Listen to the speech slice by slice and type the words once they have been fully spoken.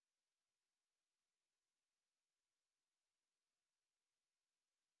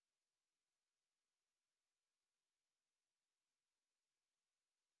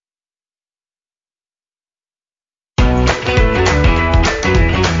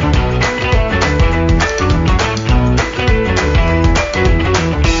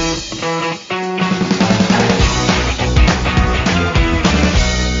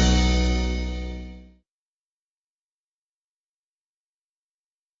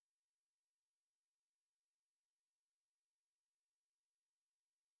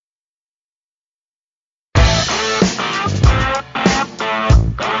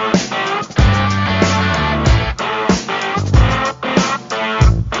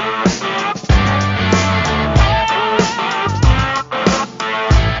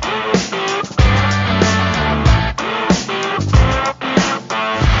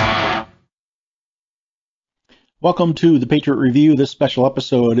Welcome to the Patriot Review, this special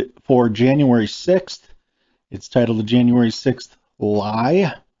episode for January 6th. It's titled The January 6th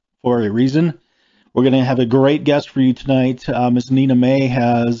Lie for a reason. We're going to have a great guest for you tonight. Ms. Nina May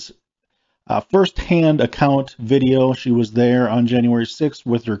has a first-hand account video. She was there on January 6th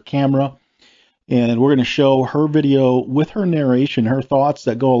with her camera, and we're going to show her video with her narration, her thoughts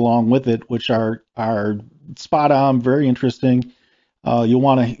that go along with it, which are spot on, very interesting. You'll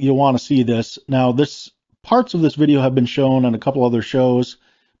want to see this. Now, parts of this video have been shown on a couple other shows.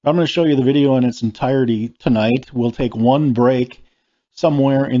 I'm going to show you the video in its entirety tonight. We'll take one break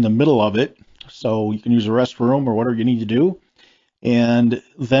somewhere in the middle of it, so you can use a restroom or whatever you need to do. And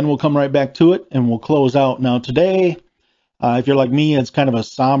then we'll come right back to it and we'll close out. Now today, if you're like me, it's kind of a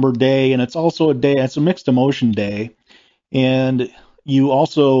somber day, and it's also it's a mixed emotion day. And you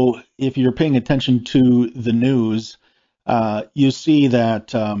also, if you're paying attention to the news, you see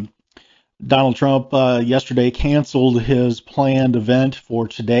that Donald Trump yesterday canceled his planned event for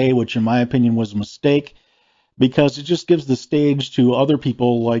today, which in my opinion was a mistake, because it just gives the stage to other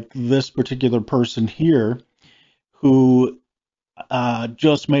people like this particular person here who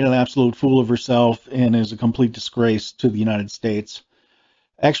just made an absolute fool of herself and is a complete disgrace to the United States.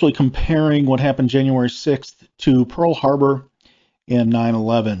 Actually comparing what happened January 6th to Pearl Harbor and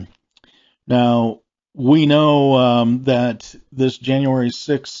 9/11. Now, we know that this January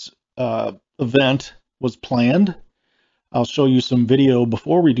 6th event was planned. I'll show you some video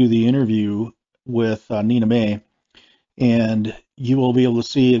before we do the interview with Nina May, and you will be able to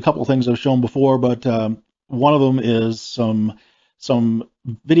see a couple of things I've shown before, but one of them is some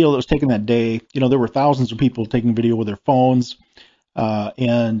video that was taken that day. You know, there were thousands of people taking video with their phones,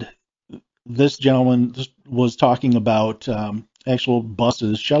 and this gentleman was talking about actual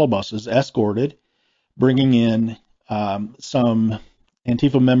buses, shuttle buses, escorted, bringing in some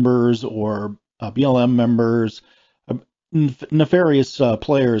Antifa members or BLM members, nefarious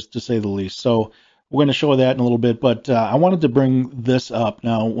players to say the least. So we're going to show that in a little bit, but I wanted to bring this up.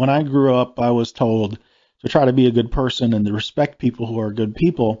 Now, when I grew up, I was told to try to be a good person and to respect people who are good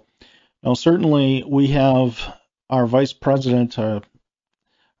people. Now, certainly we have our vice president, our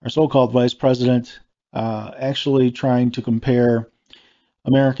so-called vice president, actually trying to compare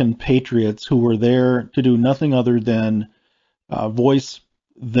American patriots who were there to do nothing other than voice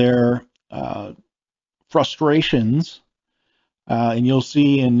their frustrations, and you'll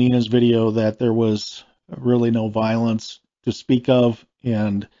see in Nina's video that there was really no violence to speak of,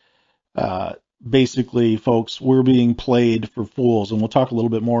 and basically, folks, we're being played for fools, and we'll talk a little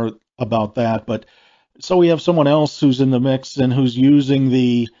bit more about that. But so we have someone else who's in the mix and who's using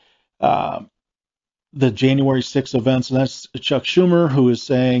the January 6th events, and that's Chuck Schumer, who is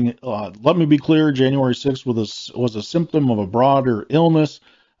saying, let me be clear, January 6th was a symptom of a broader illness,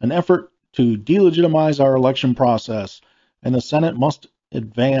 an effort to delegitimize our election process, and the Senate must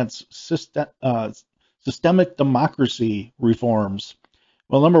advance systemic democracy reforms.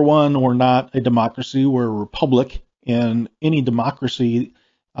 Well, number one, we're not a democracy, we're a republic, and any democracy,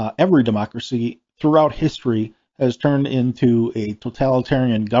 every democracy throughout history has turned into a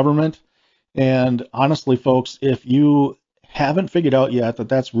totalitarian government. And honestly, folks, if you haven't figured out yet that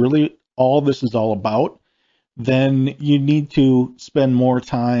that's really all this is all about, then you need to spend more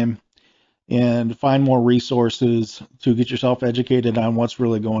time and find more resources to get yourself educated on what's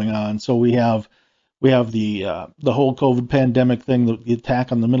really going on. So we have the whole COVID pandemic thing, the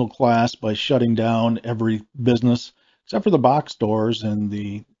attack on the middle class by shutting down every business except for the box stores and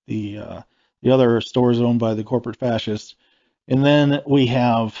the other stores owned by the corporate fascists. And then we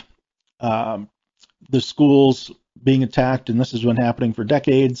have the schools being attacked, and this has been happening for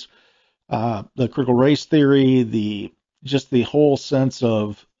decades. The critical race theory, just the whole sense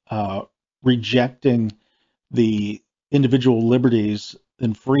of rejecting the individual liberties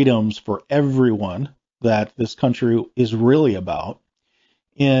and freedoms for everyone that this country is really about,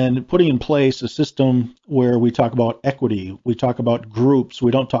 and putting in place a system where we talk about equity, we talk about groups,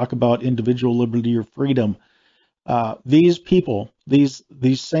 we don't talk about individual liberty or freedom. These people, these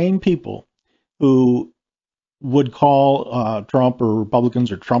same people who would call Trump or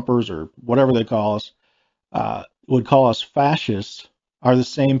Republicans or Trumpers or whatever they call us, would call us fascists, are the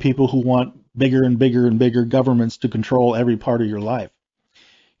same people who want bigger and bigger and bigger governments to control every part of your life.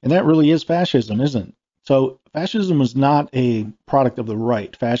 And that really is fascism, isn't it? So fascism is not a product of the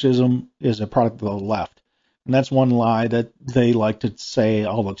right. Fascism is a product of the left. And that's one lie that they like to say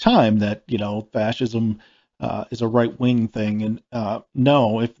all the time, that, you know, fascism is a right-wing thing. And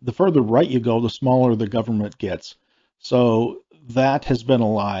no, if the further right you go, the smaller the government gets. So that has been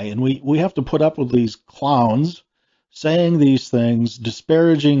a lie. And we have to put up with these clowns saying these things,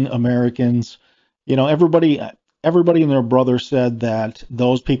 disparaging Americans. You know, everybody, everybody and their brother said that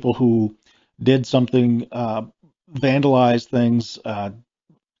those people who did something, vandalized things,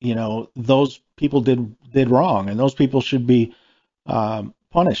 those people did wrong, and those people should be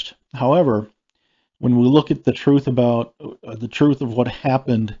punished. However, when we look at the truth of what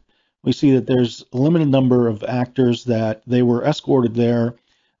happened, we see that there's a limited number of actors that they were escorted there,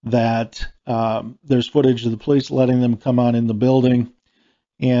 that there's footage of the police letting them come on in the building,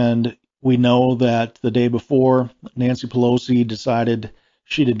 and we know that the day before, Nancy Pelosi decided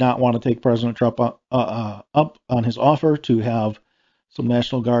she did not want to take President Trump up on his offer to have some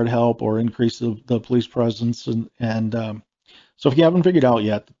National Guard help or increase the police presence. And so if you haven't figured out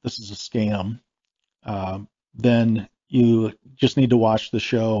yet that this is a scam, then you just need to watch the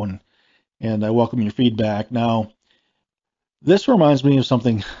show, and I welcome your feedback. Now, this reminds me of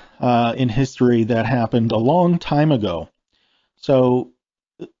something in history that happened a long time ago. So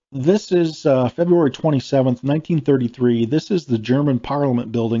this is February 27th, 1933. This is the German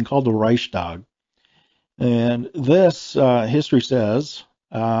Parliament building called the Reichstag. And this, history says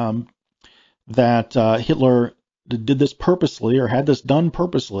that Hitler did this purposely, or had this done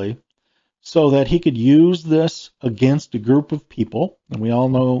purposely, so that he could use this against a group of people, and we all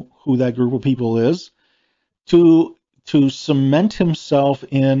know who that group of people is, to cement himself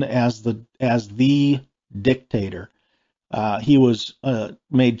in as the dictator. He was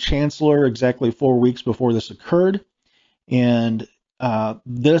made chancellor exactly 4 weeks before this occurred, and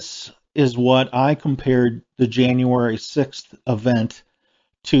this is what I compared the January 6th event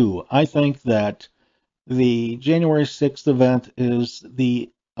to. I think that the January 6th event is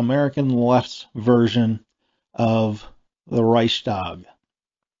the American left's version of the Reichstag.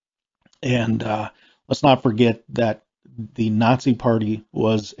 And let's not forget that the Nazi Party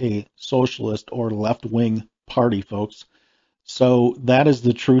was a socialist or left-wing party, folks. So that is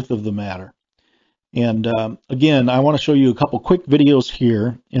the truth of the matter. And again, I want to show you a couple quick videos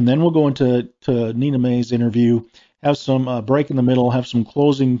here, and then we'll go into Nina May's interview, have some break in the middle, have some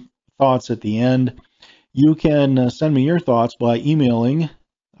closing thoughts at the end. You can send me your thoughts by emailing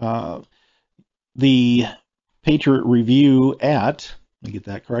the Patriot Review at, let me get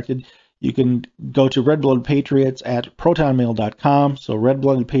that corrected, you can go to redbloodpatriots@protonmail.com, so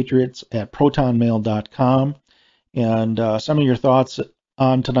redbloodpatriots@protonmail.com, and send me your thoughts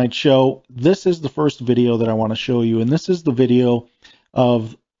on tonight's show. This is the first video that I want to show you, and this is the video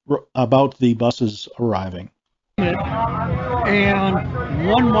about the buses arriving. And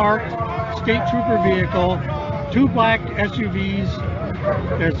one marked state trooper vehicle, 2 black SUVs,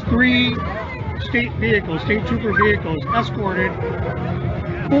 there's 3 state trooper vehicles escorted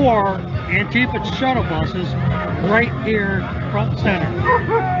 4 Antifa shuttle buses right here front and center.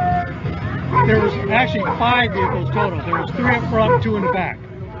 There was actually 5 vehicles total. There was 3 up front, 2 in the back.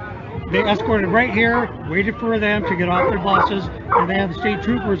 They escorted right here, waited for them to get off their buses, and they had the state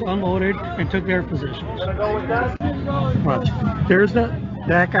troopers unloaded and took their positions. Watch. There's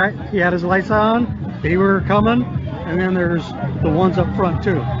that guy. He had his lights on. They were coming, and then there's the ones up front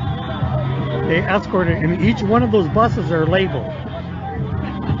too. They escorted, and each one of those buses are labeled.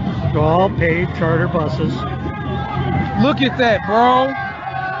 They're all paid charter buses. Look at that, bro.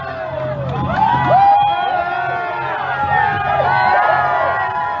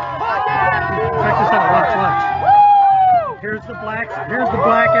 Check this out. Watch. Here's the black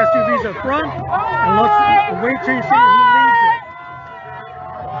SUVs up front, and wait till you see who leads it.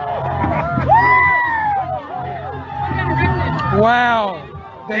 Wow.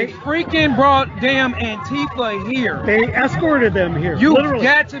 They freaking brought damn Antifa here. They escorted them here. You've literally.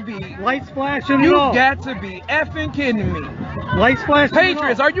 got to be. Lights flashing. You've all. got to be effing kidding me. Lights flashing.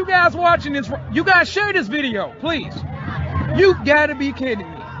 Patriots, are you guys watching this? You guys share this video, please. You've got to be kidding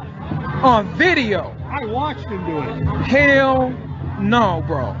me. On video. I watched him do it. Hell no,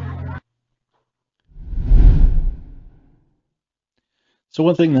 bro. So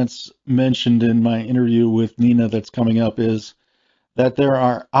one thing that's mentioned in my interview with Nina that's coming up is that there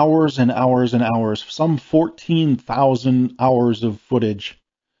are hours and hours and hours, some 14,000 hours of footage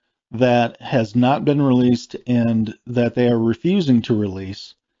that has not been released and that they are refusing to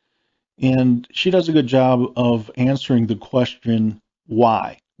release. And she does a good job of answering the question,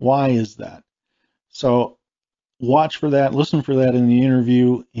 why? Why is that? So watch for that, listen for that in the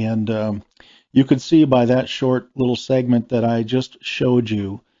interview, and you could see by that short little segment that I just showed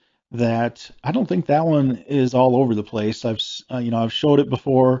you that I don't think that one is all over the place. I've showed it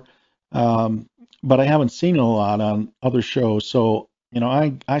before, but I haven't seen it a lot on other shows. So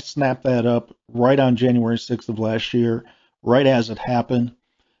I snapped that up right on January 6th of last year, right as it happened,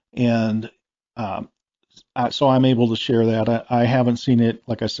 and so I'm able to share that. I haven't seen it,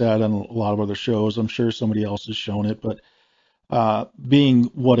 like I said, on a lot of other shows. I'm sure somebody else has shown it, but being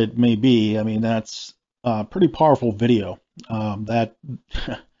what it may be, I mean, that's a pretty powerful video. That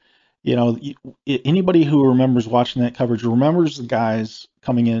you know, anybody who remembers watching that coverage remembers the guys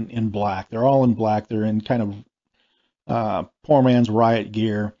coming in black. They're all in black. They're in kind of poor man's riot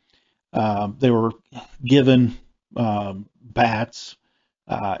gear. They were given bats,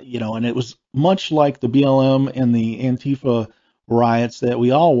 and it was much like the BLM and the Antifa riots that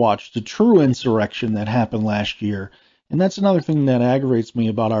we all watched, the true insurrection that happened last year. And that's another thing that aggravates me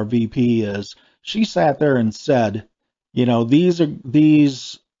about our VP is she sat there and said,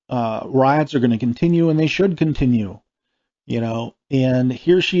 these riots are going to continue and they should continue, and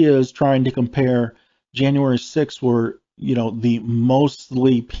here she is trying to compare January 6th were, the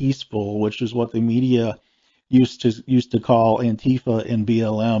mostly peaceful, which is what the media used to call Antifa and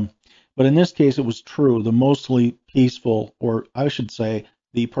BLM. But in this case, it was true, the mostly peaceful, or I should say,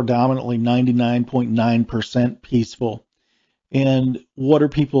 the predominantly 99.9% peaceful. And what are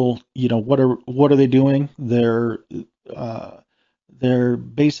people, what are they doing? They're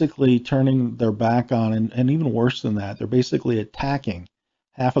basically turning their back on, and even worse than that, they're basically attacking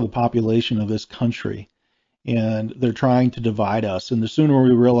half of the population of this country, and they're trying to divide us. And the sooner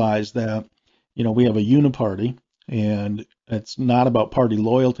we realize that, we have a uniparty, and it's not about party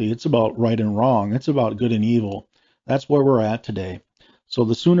loyalty, it's about right and wrong, it's about good and evil. That's where we're at today. So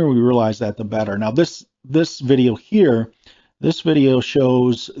the sooner we realize that, the better. Now this video here, this video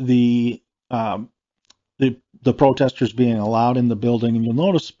shows the protesters being allowed in the building, and you'll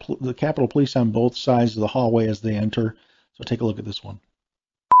notice the Capitol Police on both sides of the hallway as they enter. So take a look at this one.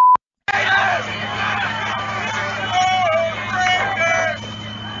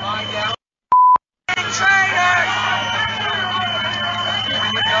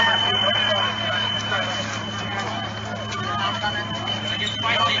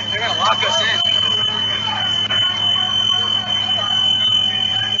 They're gonna lock us in.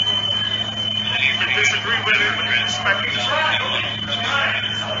 Disagree with immigrants. Come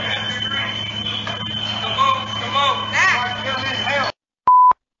on, back.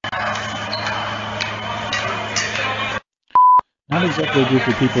 Not exactly a group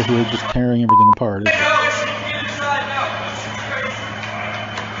of people who are just tearing everything apart, is it?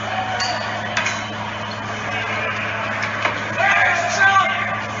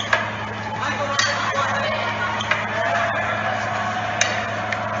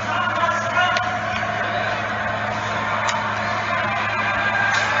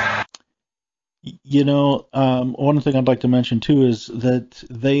 One thing I'd like to mention too is that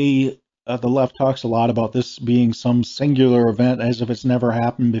the left talks a lot about this being some singular event as if it's never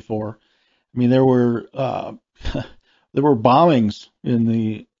happened before. I mean, there were there were bombings in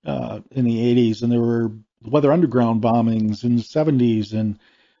the 80s, and there were Weather Underground bombings in the 70s, and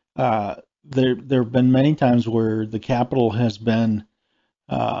there have been many times where the Capitol has been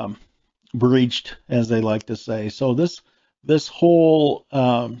breached, as they like to say. So this whole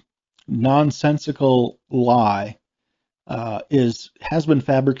nonsensical lie has been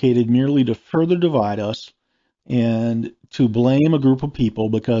fabricated merely to further divide us and to blame a group of people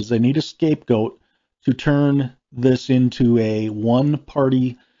because they need a scapegoat to turn this into a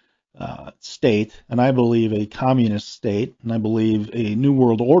one-party state, and I believe a communist state, and I believe a New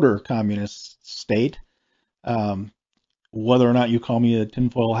World Order communist state. Whether or not you call me a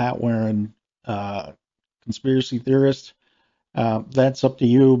tinfoil hat wearing conspiracy theorist, that's up to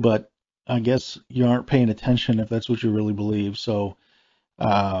you, but I guess you aren't paying attention if that's what you really believe. So,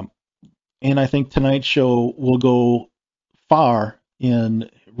 and I think tonight's show will go far in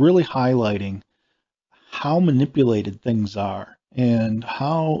really highlighting how manipulated things are and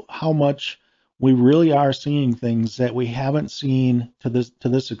how much we really are seeing things that we haven't seen to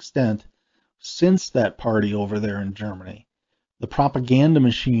this extent since that party over there in Germany. The propaganda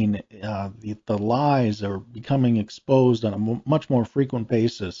machine, the lies are becoming exposed on a much more frequent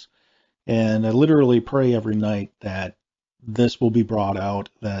basis. And I literally pray every night that this will be brought out,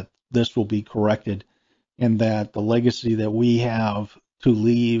 that this will be corrected, and that the legacy that we have to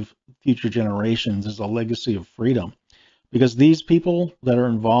leave future generations is a legacy of freedom. Because these people that are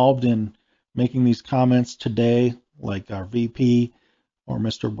involved in making these comments today, like our VP or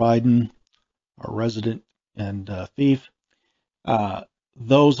Mr. Biden, our resident and thief,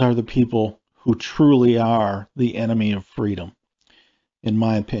 those are the people who truly are the enemy of freedom, in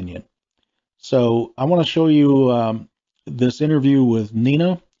my opinion. So I want to show you this interview with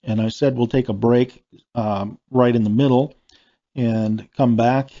Nina, and I said we'll take a break right in the middle and come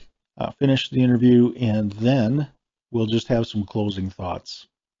back, finish the interview, and then we'll just have some closing thoughts.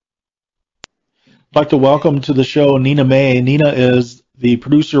 I'd like to welcome to the show Nina May. Nina is the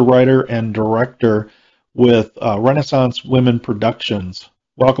producer, writer, and director with Renaissance Women Productions.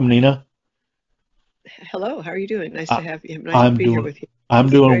 Welcome, Nina. Hello, how are you doing? Nice to have you. Nice to I'm be here doing with you. I'm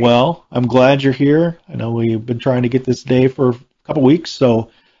It's doing great. well. I'm glad you're here. I know we've been trying to get this day for a couple weeks, so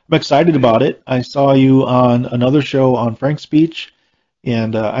I'm excited about it. I saw you on another show on Frank's Speech,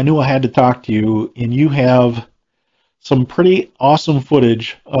 and I knew I had to talk to you. And you have some pretty awesome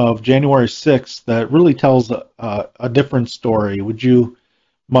footage of January 6th that really tells a different story. Would you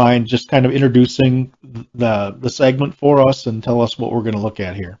mind just kind of introducing the segment for us and tell us what we're going to look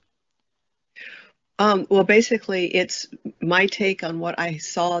at here? Well, basically, it's my take on what I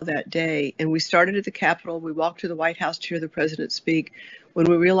saw that day. And we started at the Capitol. We walked to the White House to hear the president speak. When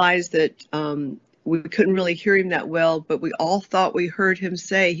we realized that we couldn't really hear him that well, but we all thought we heard him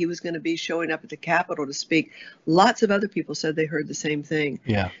say he was going to be showing up at the Capitol to speak. Lots of other people said they heard the same thing.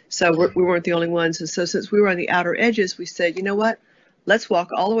 Yeah. So we weren't the only ones. And so since we were on the outer edges, we said, you know what? Let's walk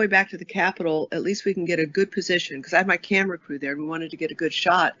all the way back to the Capitol. At least we can get a good position, because I had my camera crew there and we wanted to get a good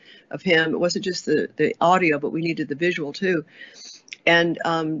shot of him. It wasn't just the audio, but we needed the visual too. And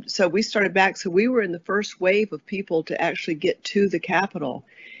so we started back. So we were in the first wave of people to actually get to the Capitol.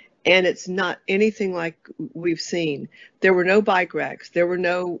 And it's not anything like we've seen. There were no bike racks. There were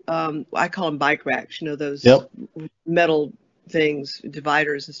no, I call them bike racks, you know, those metal things,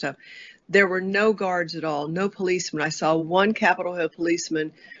 dividers and stuff. There were no guards at all, no policemen. I saw one Capitol Hill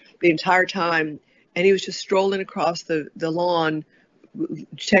policeman the entire time, and he was just strolling across the lawn,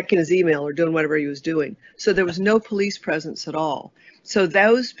 checking his email or doing whatever he was doing. So there was no police presence at all. So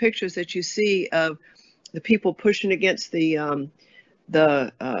those pictures that you see of the people pushing against the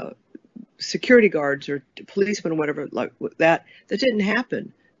security guards or policemen or whatever like that didn't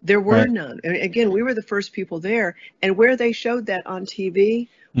happen. There were none. And again, we were the first people there. And where they showed that on TV,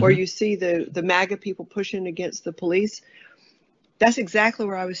 where you see the MAGA people pushing against the police, that's exactly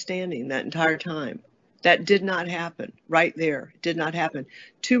where I was standing that entire time. That did not happen right there. It did not happen.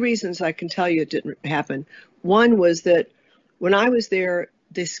 Two reasons I can tell you it didn't happen. One was that when I was there,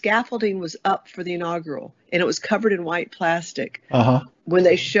 the scaffolding was up for the inaugural, and it was covered in white plastic. When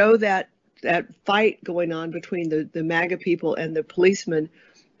they show that fight going on between the MAGA people and the policemen,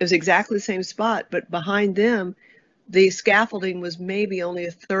 it was exactly the same spot, but behind them, the scaffolding was maybe only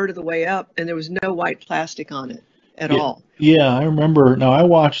a third of the way up, and there was no white plastic on it at all. Yeah, I remember. Now, I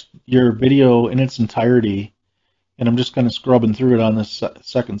watched your video in its entirety, and I'm just kind of scrubbing through it on this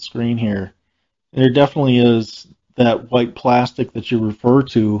second screen here. There definitely is that white plastic that you refer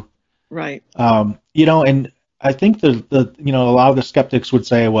to. Right. You know, and I think a lot of the skeptics would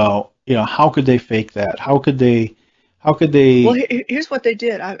say, well, you know, how could they fake that? How could they? Well, here's what they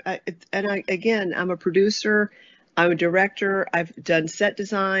did. Again, I'm a producer. I'm a director. I've done set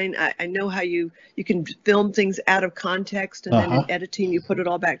design. I know how you can film things out of context, and then in editing, you put it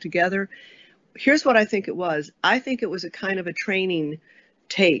all back together. Here's what I think it was. I think it was a kind of a training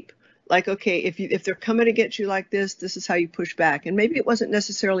tape. Like, okay, if they're coming to get you like this is how you push back. And maybe it wasn't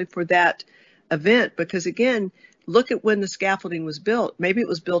necessarily for that event, because again, look at when the scaffolding was built. Maybe it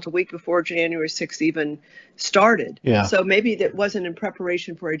was built a week before January 6th even started. Yeah. So maybe that wasn't in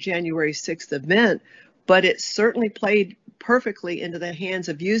preparation for a January 6th event, but it certainly played perfectly into the hands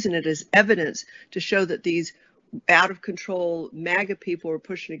of using it as evidence to show that these out of control MAGA people were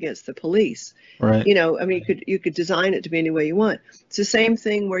pushing against the police. Right. You know, I mean, you could design it to be any way you want. It's the same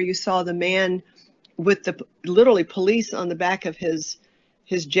thing where you saw the man with the literally police on the back of his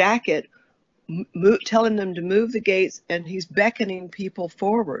jacket, telling them to move the gates, and he's beckoning people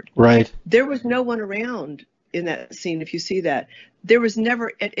forward. Right. There was no one around in that scene. If you see that, there was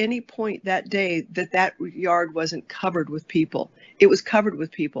never at any point that day that yard wasn't covered with people. It was covered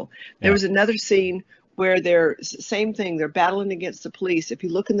with people. There was another scene where same thing. They're battling against the police. If you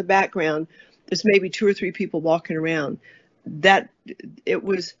look in the background, there's maybe 2 or 3 people walking around. That it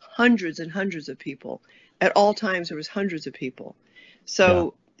was hundreds and hundreds of people. At all times, there was hundreds of people.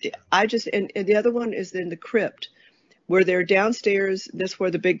 So I just, and the other one is in the crypt, where they're downstairs. That's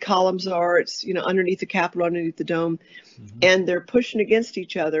where the big columns are. It's, you know, underneath the Capitol, underneath the dome, and they're pushing against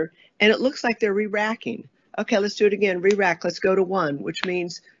each other. And it looks like they're re-racking. Okay, let's do it again. Re-rack. Let's go to 1, which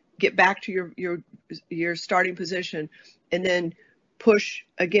means get back to your starting position, and then push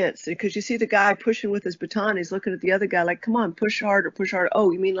against. Because you see the guy pushing with his baton. He's looking at the other guy like, come on, push harder, push harder.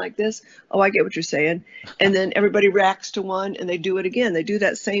 Oh, you mean like this? Oh, I get what you're saying. And then everybody racks to 1, and they do it again. They do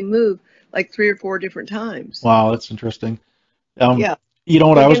that same move like 3 or 4 different times. Wow, that's interesting. Yeah. You know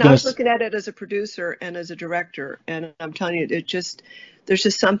what I was going to say? I was looking at it as a producer and as a director, and I'm telling you, there's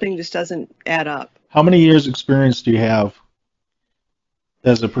just something just doesn't add up. How many years experience do you have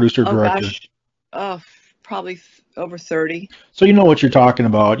as a producer director? Gosh. Probably over 30. So you know what you're talking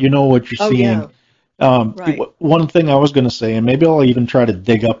about. You know what you're Oh yeah, seeing. right. One thing I was going to say, and maybe I'll even try to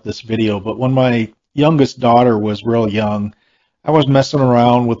dig up this video, but when my youngest daughter was real young, I was messing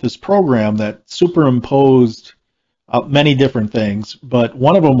around with this program that superimposed many different things, but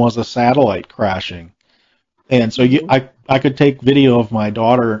one of them was a satellite crashing. And so Hmm. I could take video of my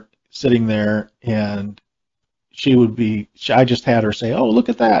daughter sitting there, and I just had her say, "Oh, look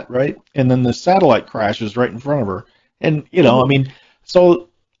at that," right? And then the satellite crashes right in front of her. And, I Hmm. mean, so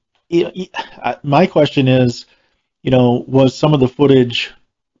my question is, was some of the footage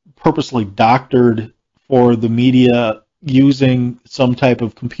purposely doctored for the media using some type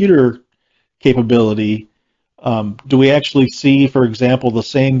of computer capability? Do we actually see, for example, the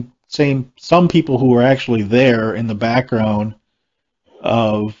same some people who were actually there in the background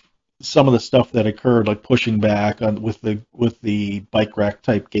of some of the stuff that occurred, like pushing back on with the bike rack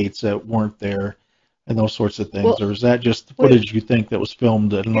type gates that weren't there, and those sorts of things, Well, or is that just wait, footage you think that was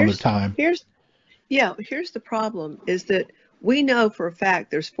filmed at another here's time? here's yeah, here's the problem is that we know for a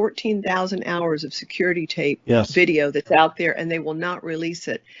fact there's 14,000 hours of security tape Yes. video that's out there and they will not release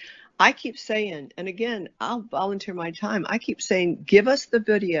it. I keep saying, and again, I'll volunteer my time. I keep saying, give us the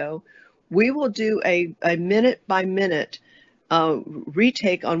video. We will do a minute by minute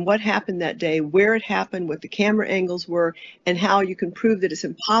retake on what happened that day, where it happened, what the camera angles were, and how you can prove that it's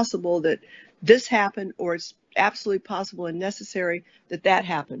impossible that this happened or it's absolutely possible and necessary that that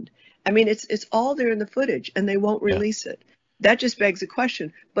happened. I mean, it's all there in the footage, and they won't Yeah. release it. That just begs a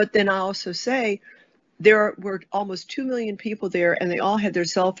question. But then I also say were almost 2 million people there, and they all had their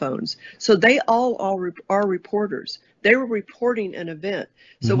cell phones. So they are reporters. They were reporting an event.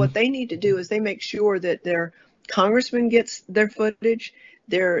 So Hmm. what they need to do is they make sure that their congressman gets their footage,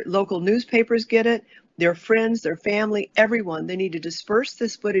 their local newspapers get it, their friends, their family, everyone. They need to disperse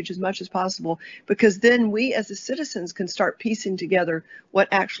this footage as much as possible because then we as the citizens can start piecing together what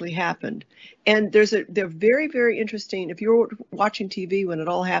actually happened. And they're very, very interesting. If you were watching TV when it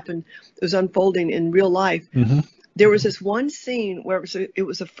all happened, it was unfolding in real life. Hmm. There was this one scene where it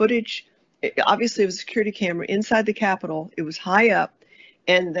was a footage. Obviously, it was a security camera inside the Capitol. It was high up,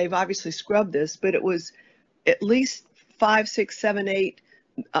 and they've obviously scrubbed this, but it was at least five, six, seven, eight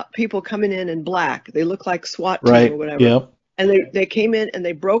people coming in black. They look like SWAT team or Right. whatever. Yep. And they came in and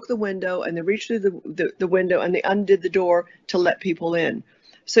they broke the window and they reached through the window and they undid the door to let people in.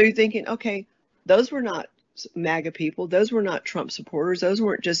 So you're thinking, okay, those were not MAGA people. Those were not Trump supporters. Those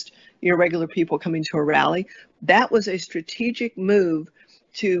weren't just regular people coming to a rally. That was a strategic move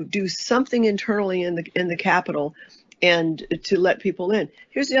to do something internally in the Capitol and to let people in.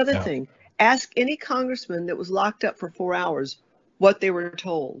 Here's the other Yeah. thing. Ask any congressman that was locked up for 4 hours what they were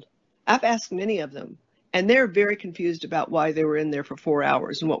told. I've asked many of them, and they're very confused about why they were in there for 4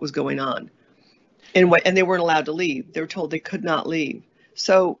 hours and what was going on, and they weren't allowed to leave. They were told they could not leave.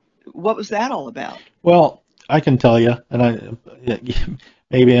 So what was that all about? Well, I can tell you, and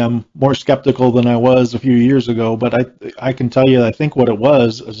maybe I'm more skeptical than I was a few years ago, but I can tell you, I think what it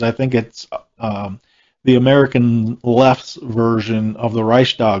was is I think it's the American left's version of the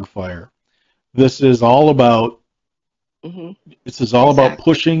Reichstag fire. This is all about Hmm. this is all about Exactly.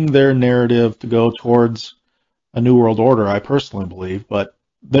 pushing their narrative to go towards a new world order, I personally believe, but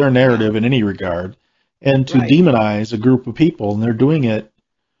their Wow. narrative in any regard, and to Right. demonize a group of people, and they're doing it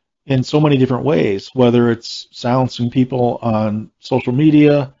in so many different ways, whether it's silencing people on social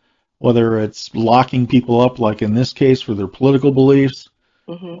media, whether it's locking people up, like in this case, for their political beliefs,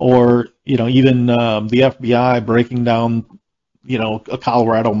 Hmm. or even the FBI breaking down a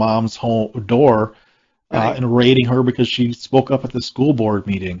Colorado mom's home door Right. and raiding her because she spoke up at the school board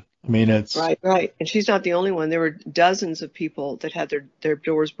meeting. I mean, it's Right, right. And she's not the only one. There were dozens of people that had their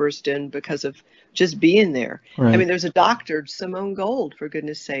doors burst in because of just being there. I mean, right, there's a doctor, Simone Gold, for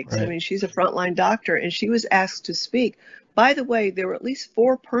goodness sakes. I right, mean, she's a frontline doctor, and she was asked to speak. By the way, there were at least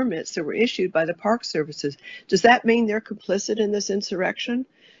 4 permits that were issued by the Park Services. Does that mean they're complicit in this insurrection?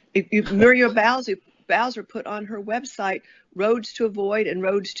 Muriel Bowser put on her website roads to avoid and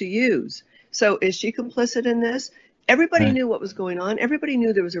roads to use. So is she complicit in this? Everybody right, knew what was going on. Everybody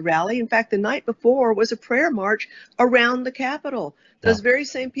knew there was a rally. In fact, the night before was a prayer march around the Capitol. yeah, Those very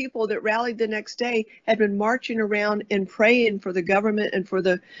same people that rallied the next day had been marching around and praying for the government and for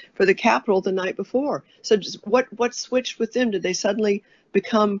the Capitol the night before. So just what switched with them? Did they suddenly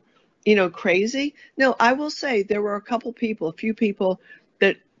become, crazy? No, I will say there were a few people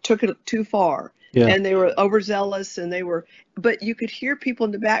that took it too far. Yeah. And they were overzealous, and but you could hear people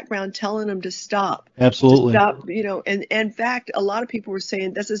in the background telling them to stop. Absolutely. To stop, and in fact, a lot of people were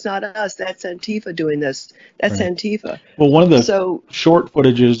saying, this is not us, that's Antifa doing this. That's Right. Antifa. Well, one of the So, short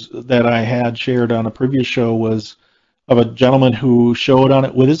footages that I had shared on a previous show was of a gentleman who showed on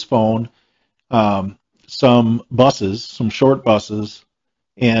it with his phone some buses, some short buses,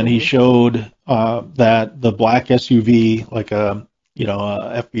 and he showed that the black SUV, like a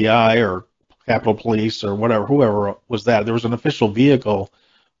FBI or Capitol Police or whatever, whoever was that, there was an official vehicle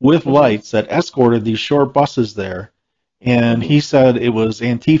with lights that escorted these short buses there, and he said it was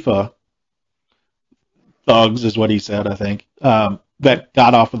Antifa thugs, is what he said, I think, that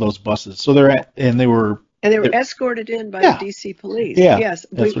got off of those buses. So they were escorted in by Yeah. the DC police. Yeah, Yes,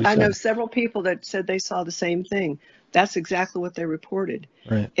 that's what he I know said. several people that said they saw the same thing. That's exactly what they reported.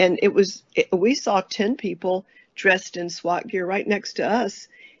 Right. And we saw 10 people dressed in SWAT gear right next to us,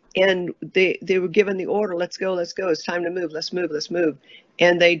 and they were given the order, let's go, it's time to move, let's move.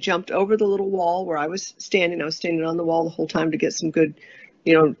 And they jumped over the little wall where I was standing on the wall the whole time to get some good,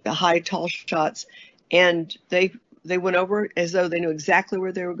 high, tall shots. And they went over as though they knew exactly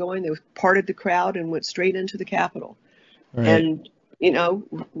where they were going. They parted the crowd and went straight into the Capitol. Right. And,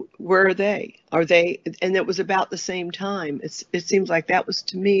 where are they? And it was about the same time. It seems like that was,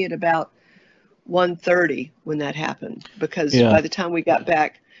 to me, at about 1:30 when that happened, because by the time we got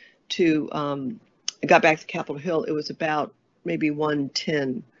back to Capitol Hill, it was about maybe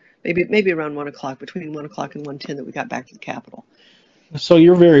 1:10, maybe around 1 o'clock, between 1 o'clock and 1:10 that we got back to the Capitol. So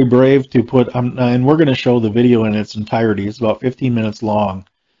you're very brave to put, and we're going to show the video in its entirety. It's about 15 minutes long,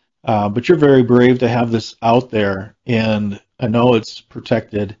 but you're very brave to have this out there, and I know it's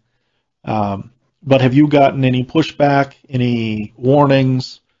protected. But have you gotten any pushback, any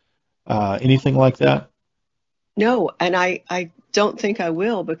warnings, anything like that? No, and I don't think I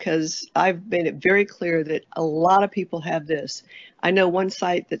will, because I've made it very clear that a lot of people have this. I know one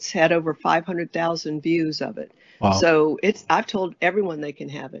site that's had over 500,000 views of it. Wow. So I've told everyone they can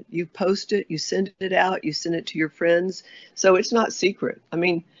have it. You post it, you send it out, you send it to your friends. So it's not secret. I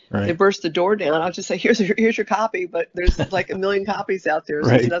mean, Right. They burst the door down, I'll just say, here's your copy, but there's like a million copies out there, so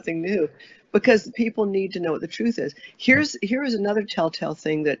Right. it's nothing new, because people need to know what the truth is. Here is another telltale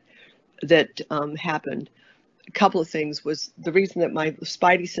thing that happened. A couple of things. Was the reason that my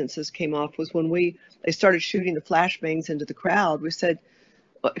spidey senses came off was when they started shooting the flashbangs into the crowd. We said,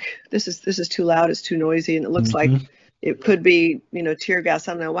 look, this is too loud, it's too noisy, and it looks like it could be, tear gas.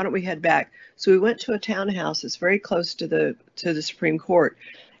 I don't know. Why don't we head back? So we went to a townhouse that's very close to the Supreme Court,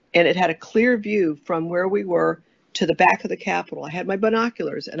 and it had a clear view from where we were to the back of the Capitol. I had my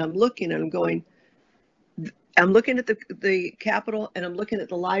binoculars, and I'm looking, and I'm looking at the Capitol, and I'm looking at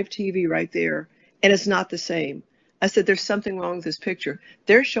the live TV right there, and it's not the same. I said, there's something wrong with this picture.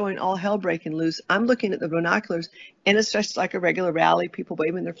 They're showing all hell breaking loose. I'm looking at the binoculars, and it's just like a regular rally, people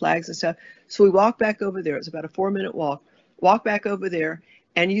waving their flags and stuff. So we walk back over there. It's about a 4-minute walk back over there,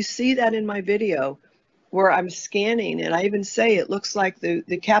 and you see that in my video where I'm scanning, and I even say it looks like the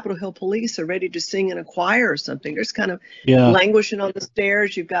Capitol Hill police are ready to sing in a choir or something. There's kind of languishing on the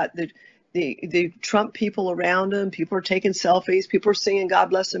stairs. You've got the Trump people around them. People are taking selfies. People are singing God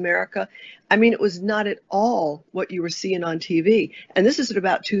Bless America. I mean, it was not at all what you were seeing on TV. And this is at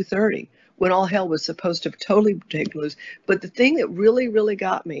about 2:30 when all hell was supposed to have totally taken loose. But the thing that really, really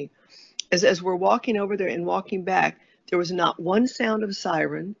got me is, as we're walking over there and walking back, there was not one sound of a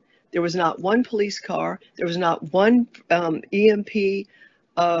siren. There was not one police car. There was not one EMP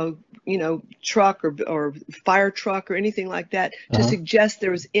truck or fire truck or anything like that to suggest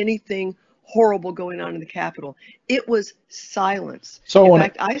there was anything horrible going on in the Capitol. It was silence. So in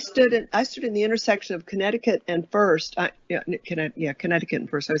fact, I stood in the intersection of Connecticut and First. Connecticut and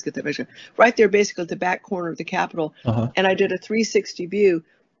First. I always get that mixed up. Right there, basically at the back corner of the Capitol, and I did a 360 view.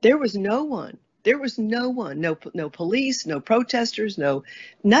 There was no one. There was no one. No police. No protesters. No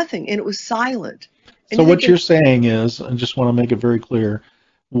nothing. And it was silent. And so what you're saying is, I just want to make it very clear,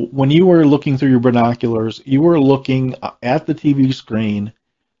 when you were looking through your binoculars, you were looking at the TV screen,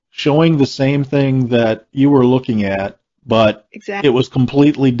 showing the same thing that you were looking at, but exactly. It was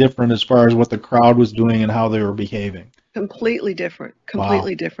completely different as far as what the crowd was doing and how they were behaving. Completely different. Wow.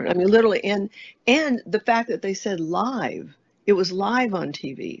 I mean, literally, and the fact that they said live. It was live on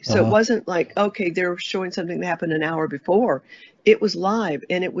TV. So it wasn't like, okay, they're showing something that happened an hour before. It was live,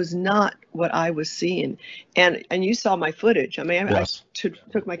 and it was not what I was seeing. And you saw my footage. I mean, Yes. I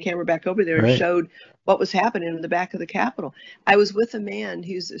took my camera back over there and Right. showed what was happening in the back of the Capitol. I was with a man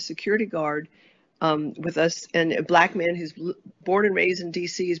who's a security guard with us, and a black man who's born and raised in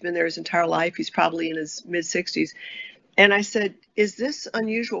D.C. He's been there his entire life. He's probably in his mid-60s. And I said, is this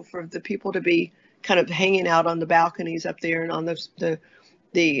unusual for the people to be kind of hanging out on the balconies up there and on the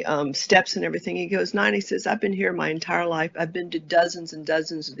steps and everything. He goes, Nina, he says, I've been here my entire life. I've been to dozens and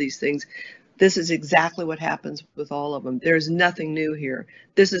dozens of these things. This is exactly what happens with all of them. There's nothing new here.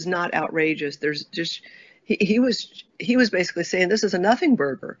 This is not outrageous. There's just, he was basically saying this is a nothing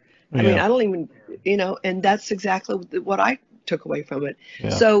burger. I mean, I don't even, and that's exactly what I took away from it. Yeah.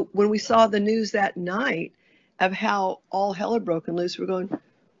 So when we saw the news that night of how all hell had broken loose, we're going,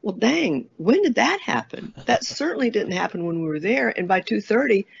 well, dang, when did that happen? That certainly didn't happen when we were there. And by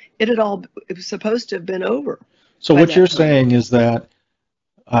 2:30, it was supposed to have been over. So what you're saying is that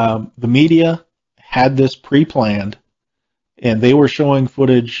the media had this pre-planned, and they were showing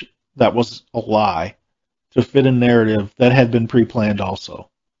footage that was a lie to fit a narrative that had been pre-planned also.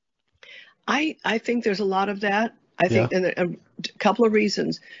 I think there's a lot of that. I think, and a couple of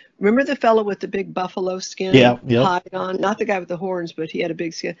reasons. Remember the fellow with the big buffalo skin hide on? Not the guy with the horns, but he had a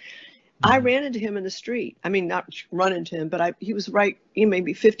big skin. I ran into him in the street. I mean, not run into him, but he was right,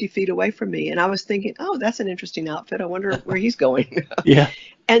 maybe 50 feet away from me. And I was thinking, oh, that's an interesting outfit. I wonder where he's going. Yeah.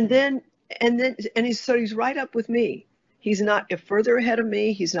 And he's right up with me. He's not further ahead of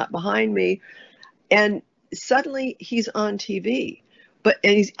me. He's not behind me. And suddenly he's on TV.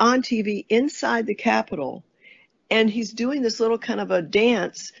 And he's on TV inside the Capitol. And he's doing this little kind of a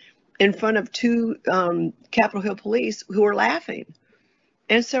dance in front of two Capitol Hill police who are laughing.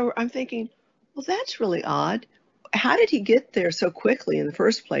 And so I'm thinking, well, that's really odd. How did he get there so quickly in the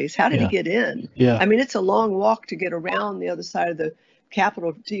first place? How did he get in? Yeah. I mean, it's a long walk to get around the other side of the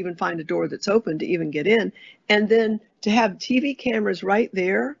Capitol to even find a door that's open to even get in. And then to have TV cameras right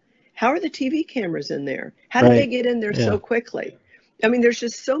there. How are the TV cameras in there? How did they get in there so quickly? I mean, there's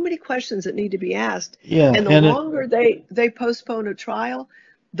just so many questions that need to be asked. Yeah. And the longer they postpone a trial,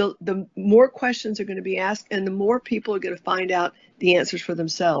 the more questions are going to be asked, and the more people are going to find out the answers for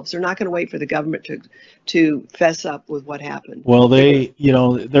themselves. They're not going to wait for the government to fess up with what happened. Well,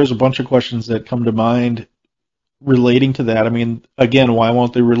 there's a bunch of questions that come to mind relating to that. I mean, again, why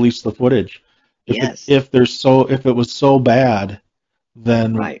won't they release the footage? If it was so bad,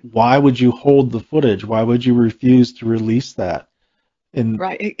 then why would you hold the footage? Why would you refuse to release that?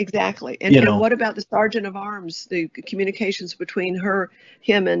 Right, exactly. And what about the sergeant of arms, the communications between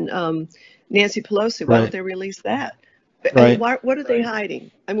him and Nancy Pelosi? Why don't they release that? Right. What are they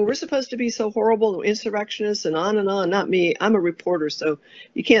hiding? I mean, we're supposed to be so horrible, insurrectionists and on and on. Not me. I'm a reporter, so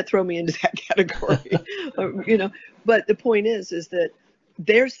you can't throw me into that category. But the point is that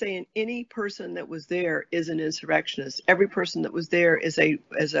they're saying any person that was there is an insurrectionist. Every person that was there is a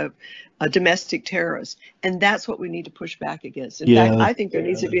domestic terrorist, and that's what we need to push back against. In fact, I think there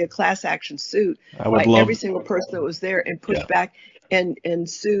needs to be a class action suit by every single person that was there and push back and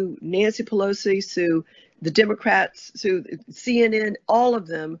sue Nancy Pelosi, sue the Democrats, sue CNN, all of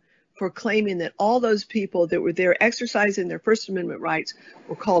them for claiming that all those people that were there exercising their First Amendment rights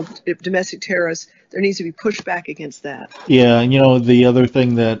were called domestic terrorists. There needs to be pushback against that. Yeah, and the other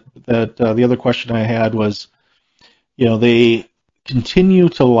thing the other question I had was, they continue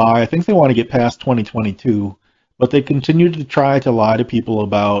to lie. I think they want to get past 2022, but they continue to try to lie to people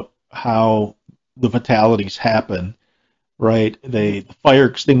about how the fatalities happen. Right? The fire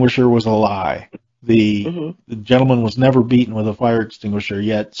extinguisher was a lie. The gentleman was never beaten with a fire extinguisher,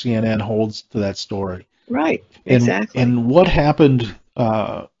 yet CNN holds to that story. Right. Exactly. And what happened?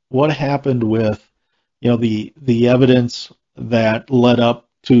 What happened with the evidence that led up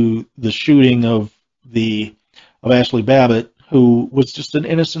to the shooting of Ashley Babbitt, who was just an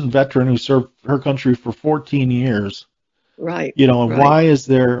innocent veteran who served her country for 14 years. Right. Why is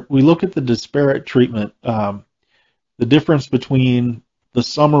there? We look at the disparate treatment, the difference between the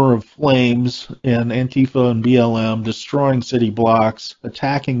Summer of Flames and Antifa and BLM destroying city blocks,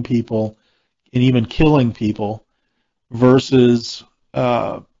 attacking people, and even killing people, versus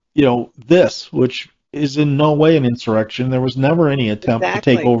this, which is in no way an insurrection. There was never any attempt to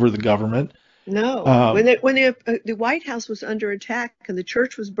take over the government. No. When the White House was under attack and the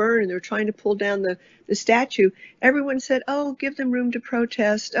church was burned and they were trying to pull down the statue, everyone said, "Oh, give them room to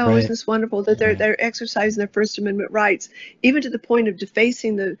protest. Oh, isn't this wonderful that they're exercising their First Amendment rights?" Even to the point of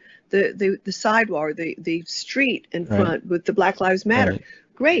defacing the sidewalk or the street in front with the Black Lives Matter. Right.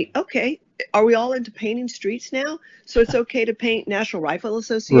 Great. Okay. Are we all into painting streets now? So it's okay to paint National Rifle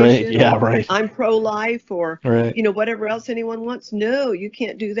Association? Right. Yeah, right. I'm pro-life or, right. Whatever else anyone wants. No, you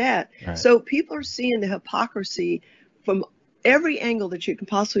can't do that. Right. So people are seeing the hypocrisy from every angle that you can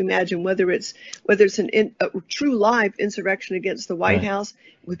possibly imagine, whether it's a true live insurrection against the White House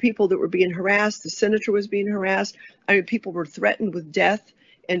with people that were being harassed. The senator was being harassed. I mean, people were threatened with death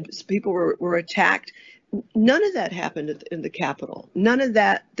and people were attacked. None of that happened in the Capitol. None of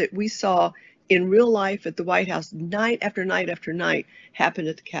that we saw in real life at the White House, night after night after night, happened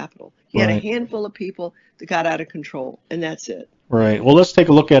at the Capitol. You had a Right. handful of people that got out of control, and that's it. Right. Well, let's take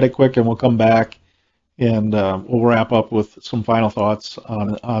a look at it quick, and we'll come back, and we'll wrap up with some final thoughts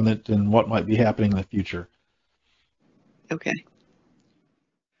on it and what might be happening in the future. Okay.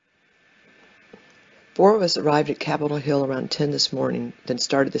 4 of us arrived at Capitol Hill around 10 this morning, then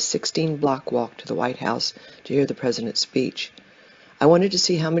started the 16-block walk to the White House to hear the president's speech. I wanted to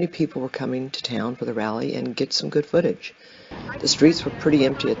see how many people were coming to town for the rally and get some good footage. The streets were pretty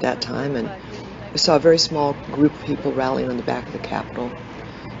empty at that time, and we saw a very small group of people rallying on the back of the Capitol.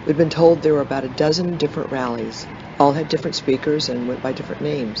 We'd been told there were about a dozen different rallies. All had different speakers and went by different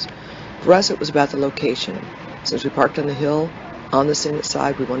names. For us, it was about the location. Since we parked on the hill, on the Senate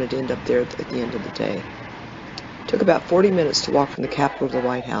side, we wanted to end up there at the end of the day. It took about 40 minutes to walk from the Capitol to the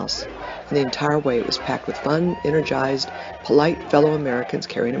White House, and the entire way it was packed with fun, energized, polite fellow Americans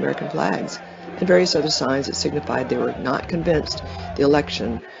carrying American flags and various other signs that signified they were not convinced the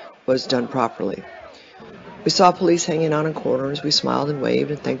election was done properly. We saw police hanging out on corners. We smiled and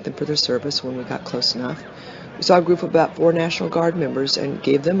waved and thanked them for their service when we got close enough. We saw a group of about 4 National Guard members and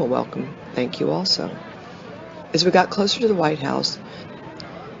gave them a welcome thank you also. As we got closer to the White House,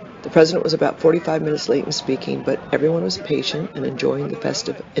 the president was about 45 minutes late in speaking, but everyone was patient and enjoying the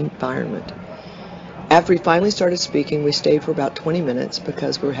festive environment. After he finally started speaking, we stayed for about 20 minutes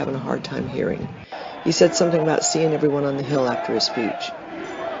because we were having a hard time hearing. He said something about seeing everyone on the Hill after his speech.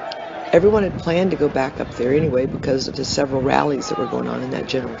 Everyone had planned to go back up there anyway because of the several rallies that were going on in that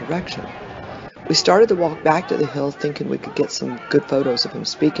general direction. We started the walk back to the Hill thinking we could get some good photos of him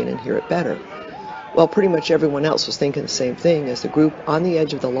speaking and hear it better. Well, pretty much everyone else was thinking the same thing as the group on the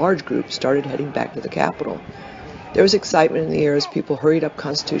edge of the large group started heading back to the Capitol. There was excitement in the air as people hurried up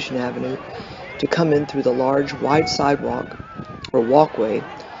Constitution Avenue to come in through the large, wide sidewalk or walkway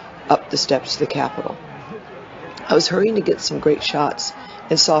up the steps to the Capitol. I was hurrying to get some great shots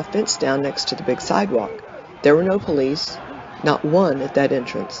and saw a fence down next to the big sidewalk. There were no police, not one at that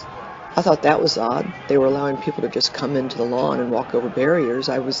entrance. I thought that was odd. They were allowing people to just come into the lawn and walk over barriers.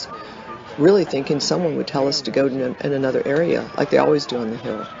 I was really thinking someone would tell us to go in another area, like they always do on the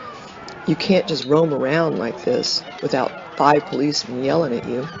Hill. You can't just roam around like this without 5 policemen yelling at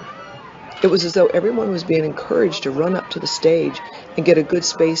you. It was as though everyone was being encouraged to run up to the stage and get a good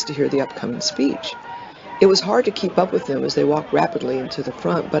space to hear the upcoming speech. It was hard to keep up with them as they walked rapidly into the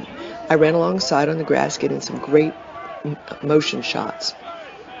front, but I ran alongside on the grass getting some great motion shots.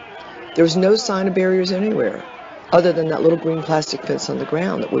 There was no sign of barriers anywhere, other than that little green plastic fence on the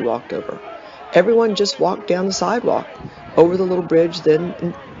ground that we walked over. Everyone just walked down the sidewalk, over the little bridge,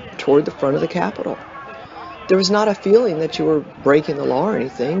 then toward the front of the Capitol. There was not a feeling that you were breaking the law or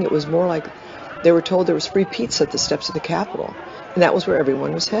anything. It was more like they were told there was free pizza at the steps of the Capitol, and that was where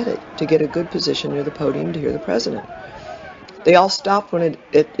everyone was headed, to get a good position near the podium to hear the president. They all stopped when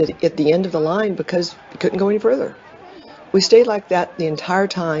at the end of the line because we couldn't go any further. We stayed like that the entire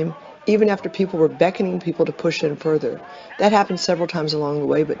time, even after people were beckoning people to push in further. That happened several times along the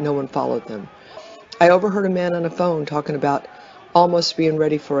way, but no one followed them. I overheard a man on a phone talking about almost being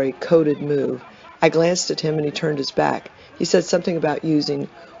ready for a coded move. I glanced at him and he turned his back. He said something about using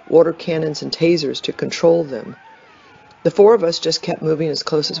water cannons and tasers to control them. The 4 of us just kept moving as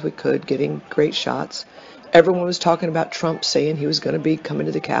close as we could, getting great shots. Everyone was talking about Trump saying he was going to be coming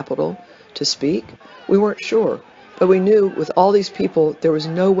to the Capitol to speak. We weren't sure, but we knew with all these people there was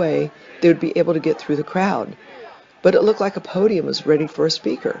no way they would be able to get through the crowd. But it looked like a podium was ready for a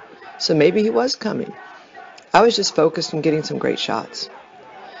speaker, so maybe he was coming. I was just focused on getting some great shots.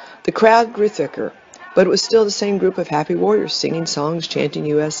 The crowd grew thicker, but it was still the same group of happy warriors singing songs, chanting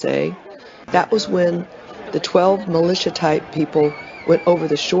USA. That was when the 12 militia-type people went over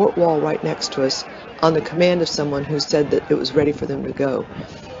the short wall right next to us on the command of someone who said that it was ready for them to go.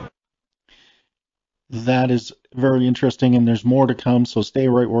 That is very interesting, and there's more to come, so stay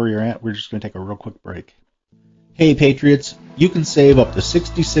right where you're at. We're just going to take a real quick break. Hey, Patriots, you can save up to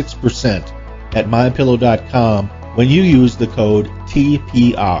 66% at MyPillow.com when you use the code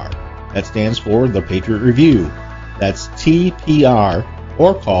TPR. That stands for The Patriot Review. That's TPR,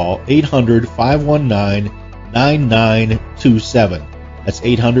 or call 800-519-9927. That's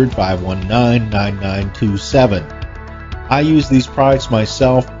 800-519-9927. I use these products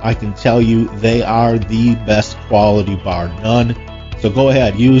myself. I can tell you they are the best quality, bar none. So go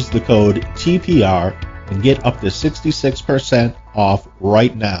ahead, use the code TPR and get up to 66% off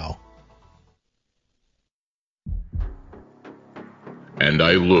right now. And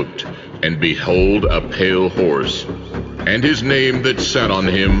I looked, and behold a pale horse, and his name that sat on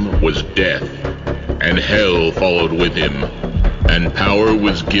him was Death, and hell followed with him. and power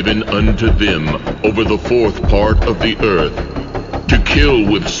was given unto them over the fourth part of the earth, to kill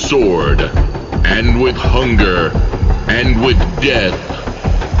with sword, and with hunger, and with death,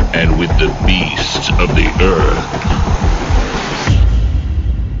 and with the beasts of the earth.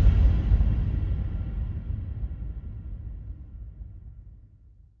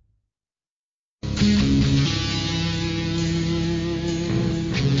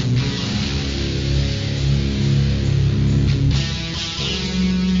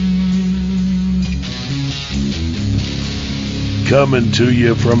 Coming to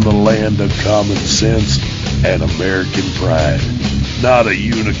you from the land of common sense and American pride. Not a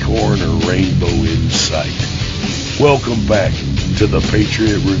unicorn or rainbow in sight. Welcome back to the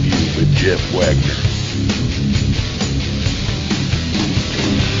Patriot Review with Jeff Wagner.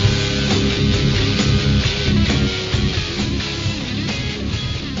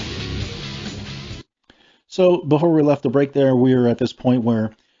 So before we left the break there, we were at this point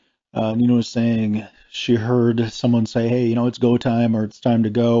where Nina was saying she heard someone say, hey, you know, it's go time or it's time to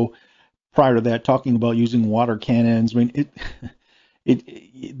go. Prior to that, talking about using water cannons. I mean,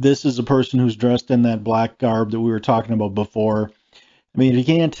 this is a person who's dressed in that black garb that we were talking about before. I mean, if you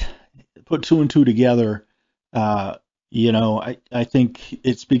can't put two and two together, you know, I think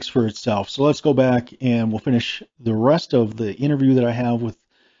it speaks for itself. So let's go back and we'll finish the rest of the interview that I have with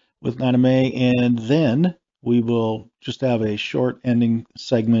Nina May, and then we will just have a short ending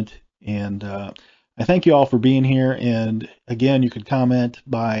segment. And I thank you all for being here. And again, you could comment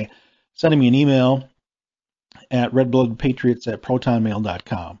by sending me an email at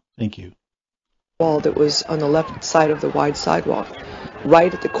redbloodpatriots@protonmail.com. Thank you. Wall that was on the left side of the wide sidewalk,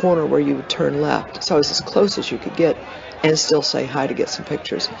 right at the corner where you would turn left. So I was as close as you could get and still say hi to get some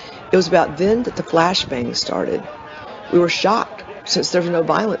pictures. It was about then that the flashbang started. We were shocked since there was no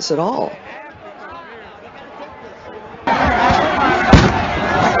violence at all.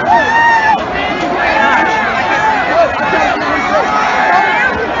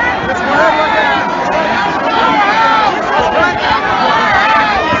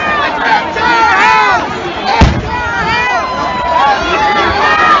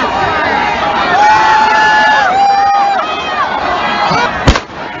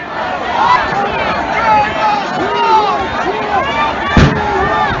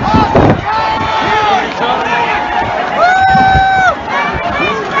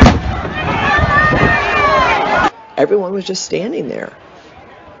 Everyone was just standing there.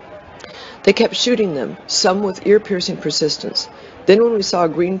 They kept shooting them, some with ear-piercing persistence. Then when we saw a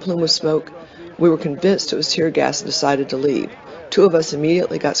green plume of smoke, we were convinced it was tear gas and decided to leave. Two of us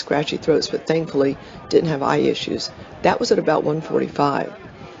immediately got scratchy throats, but thankfully didn't have eye issues. That was at about 1:45.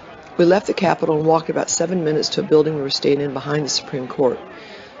 We left the Capitol and walked about 7 minutes to a building we were staying in behind the Supreme Court.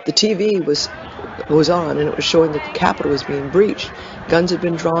 The TV was on, and it was showing that the Capitol was being breached. Guns had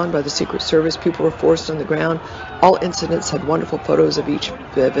been drawn by the Secret Service. People were forced on the ground. All incidents had wonderful photos of each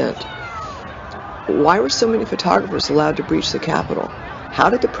event. Why were so many photographers allowed to breach the Capitol?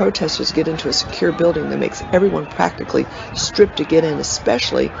 How did the protesters get into a secure building that makes everyone practically stripped to get in,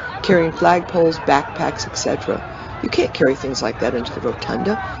 especially carrying flagpoles, backpacks, etc.? You can't carry things like that into the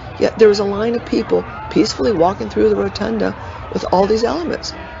rotunda. Yet there was a line of people peacefully walking through the rotunda with all these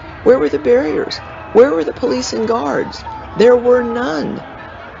elements. Where were the barriers? Where were the police and guards? There were none.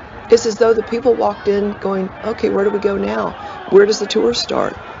 It's as though the people walked in going, okay, where do we go now? Where does the tour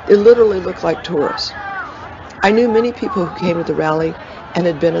start? They literally looked like tourists. I knew many people who came to the rally and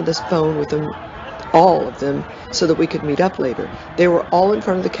had been on this phone with them, all of them, so that we could meet up later. They were all in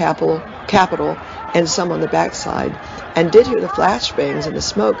front of the Capitol and some on the backside, and did hear the flashbangs and the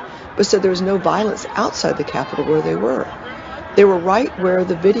smoke, but said there was no violence outside the Capitol where they were. They were right where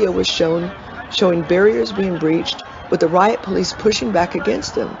the video was showing barriers being breached, with the riot police pushing back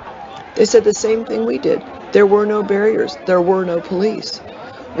against them. They said the same thing we did. There were no barriers. There were no police.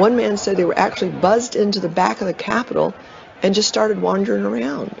 One man said they were actually buzzed into the back of the Capitol and just started wandering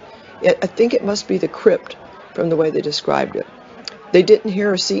around. Yet I think it must be the crypt from the way they described it. They didn't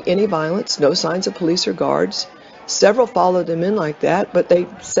hear or see any violence, no signs of police or guards. Several followed them in like that, but they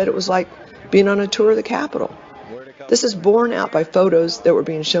said it was like being on a tour of the Capitol. This is borne out by photos that were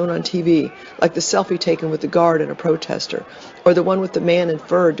being shown on TV, like the selfie taken with the guard and a protester, or the one with the man in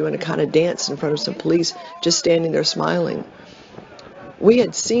fur doing a kind of dance in front of some police just standing there smiling. We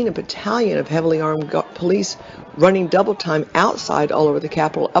had seen a battalion of heavily armed police running double time outside all over the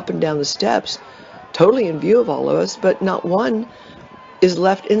Capitol, up and down the steps, totally in view of all of us, but not one is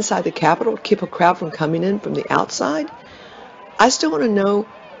left inside the Capitol to keep a crowd from coming in from the outside. I still want to know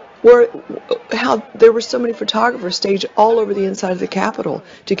how there were so many photographers staged all over the inside of the Capitol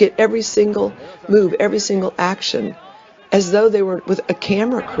to get every single move, every single action. as though they were with a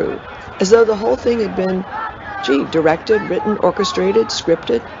camera crew, as though the whole thing had been, directed, written, orchestrated,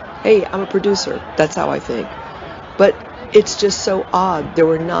 scripted. Hey, I'm a producer. That's how I think. But it's just so odd. There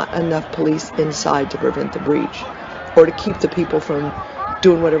were not enough police inside to prevent the breach or to keep the people from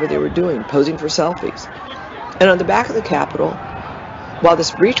doing whatever they were doing, posing for selfies. And on the back of the Capitol, while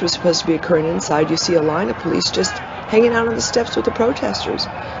this breach was supposed to be occurring inside, you see a line of police just hanging out on the steps with the protesters.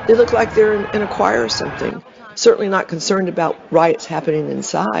 They look like they're in a choir or something, certainly not concerned about riots happening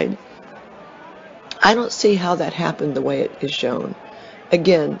inside. I don't see how that happened the way it is shown.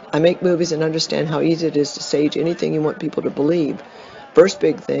 Again, I make movies and understand how easy it is to stage anything you want people to believe. First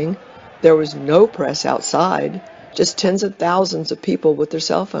big thing, there was no press outside, just tens of thousands of people with their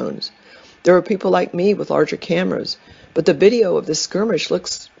cell phones. There were people like me with larger cameras, but the video of this skirmish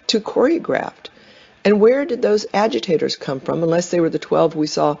looks too choreographed. And where did those agitators come from, unless they were the 12 we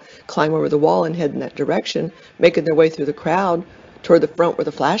saw climb over the wall and head in that direction, making their way through the crowd toward the front where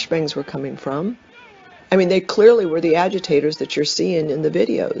the flashbangs were coming from? I mean, they clearly were the agitators that you're seeing in the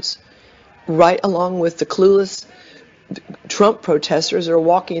videos, right along with the clueless Trump protesters who are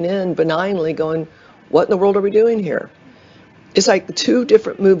walking in benignly going, what in the world are we doing here? It's like two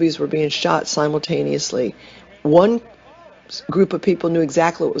different movies were being shot simultaneously. One group of people knew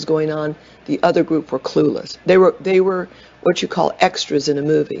exactly what was going on. The other group were clueless. They were what you call extras in a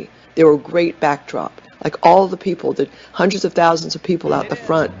movie. They were great backdrop. Like all the people, the hundreds of thousands of people out the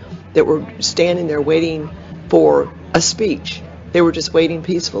front that were standing there waiting for a speech. They were just waiting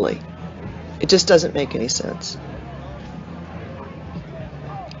peacefully. It just doesn't make any sense.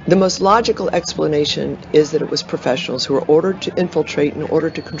 The most logical explanation is that it was professionals who were ordered to infiltrate in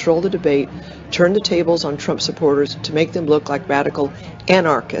order to control the debate, turn the tables on Trump supporters to make them look like radical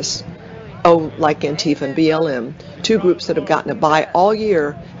anarchists, like Antifa and BLM, two groups that have gotten a bye all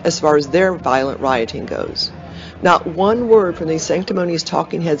year as far as their violent rioting goes. Not one word from these sanctimonious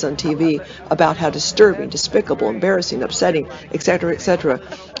talking heads on TV about how disturbing, despicable, embarrassing, upsetting, etc.,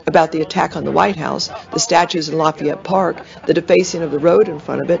 about the attack on the White House, the statues in Lafayette Park, the defacing of the road in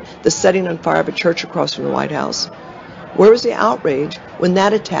front of it, the setting on fire of a church across from the White House. Where was the outrage when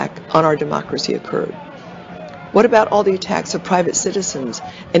that attack on our democracy occurred? What about all the attacks of private citizens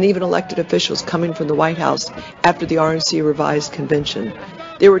and even elected officials coming from the White House after the RNC revised convention?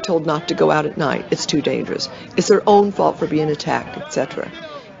 They were told not to go out at night. It's too dangerous. It's their own fault for being attacked, etc.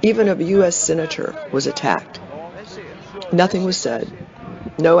 Even a U.S. senator was attacked. Nothing was said.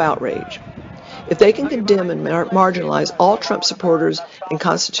 No outrage. If they can condemn and marginalize all Trump supporters and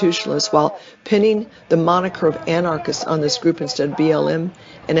constitutionalists while pinning the moniker of anarchists on this group instead of BLM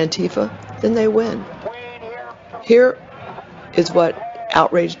and Antifa, then they win. Here is what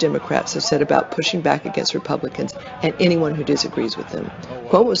outraged Democrats have said about pushing back against Republicans and anyone who disagrees with them.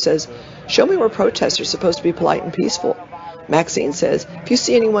 Cuomo says, show me where protests are supposed to be polite and peaceful. Maxine says, if you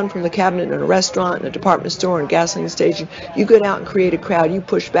see anyone from the cabinet in a restaurant, in a department store, and gasoline station, you get out and create a crowd, you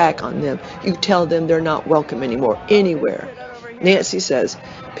push back on them, you tell them they're not welcome anymore, anywhere. Nancy says,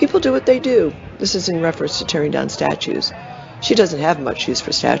 people do what they do. This is in reference to tearing down statues. She doesn't have much use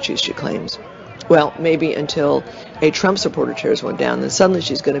for statues, she claims. Well, maybe until a Trump supporter tears one down, then suddenly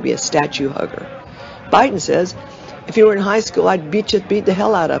she's going to be a statue hugger. Biden says, if you were in high school, I'd beat the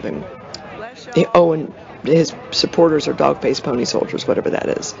hell out of him. And his supporters are dog-faced pony soldiers, whatever that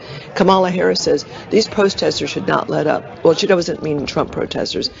is. Kamala Harris says, these protesters should not let up. Well, she wasn't meaning Trump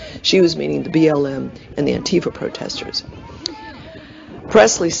protesters. She was meaning the BLM and the Antifa protesters.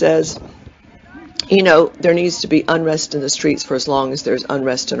 Presley says, there needs to be unrest in the streets for as long as there's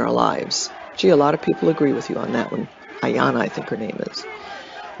unrest in our lives. Gee, a lot of people agree with you on that one. Ayanna, I think her name is.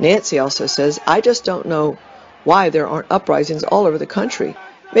 Nancy also says, I just don't know why there aren't uprisings all over the country.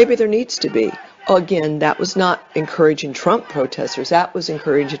 Maybe there needs to be. Again, that was not encouraging Trump protesters. That was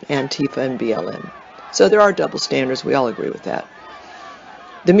encouraging Antifa and BLM. So there are double standards. We all agree with that.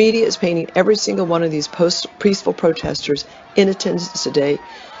 The media is painting every single one of these peaceful protesters in attendance today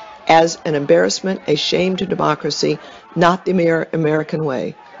as an embarrassment, a shame to democracy, not the American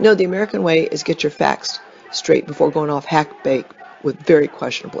way. No, the American way is get your facts straight before going off hack-baked with very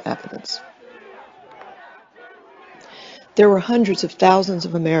questionable evidence. There were hundreds of thousands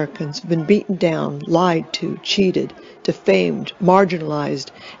of Americans who have been beaten down, lied to, cheated, defamed,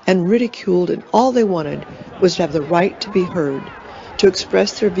 marginalized, and ridiculed, and all they wanted was to have the right to be heard, to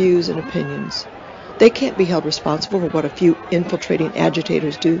express their views and opinions. They can't be held responsible for what a few infiltrating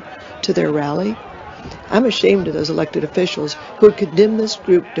agitators do to their rally. I'm ashamed of those elected officials who would condemn this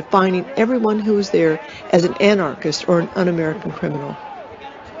group, defining everyone who was there as an anarchist or an un-American criminal.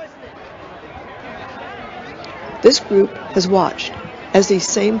 This group has watched as these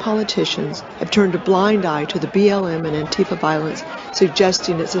same politicians have turned a blind eye to the BLM and Antifa violence,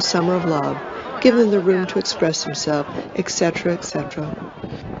 suggesting it's a summer of love, giving them the room to express themselves, etc., etc.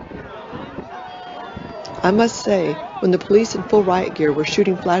 I must say, when the police in full riot gear were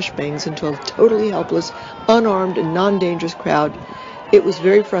shooting flashbangs into a totally helpless, unarmed, and non-dangerous crowd, it was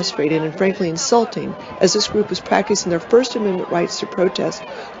very frustrating and frankly insulting, as this group was practicing their First Amendment rights to protest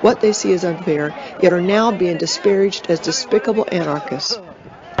what they see as unfair, yet are now being disparaged as despicable anarchists. Forget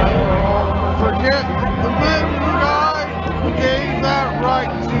the men who died, who gave that right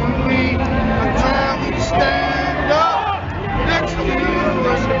to me, until we stand up next to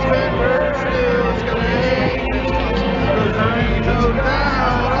the September still is gonna hate. Cause there ain't no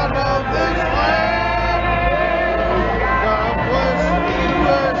doubt I love this land. God bless the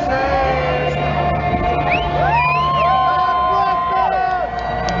USA.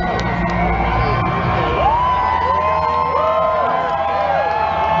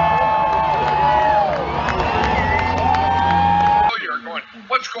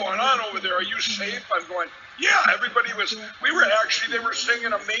 What's going on over there? Are you safe? I'm going, yeah, they were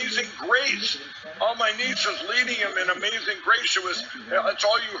singing Amazing Grace. All my nieces leading them in Amazing Grace. That's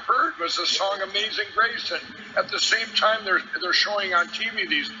all you heard was the song Amazing Grace. And at the same time, they're showing on TV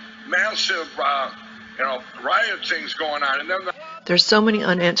these massive, riot things going on. And then There's so many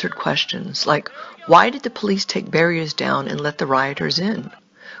unanswered questions, like why did the police take barriers down and let the rioters in?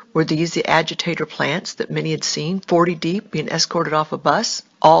 Were these the agitator plants that many had seen, 40 deep, being escorted off a bus,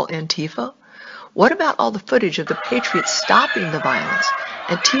 all Antifa? What about all the footage of the Patriots stopping the violence,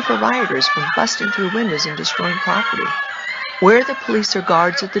 Antifa rioters from busting through windows and destroying property? Where are the police or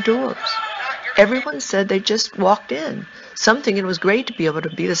guards at the doors? Everyone said they just walked in, some thinking it was great to be able to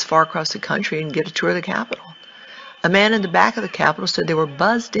be this far across the country and get a tour of the Capitol. A man in the back of the Capitol said they were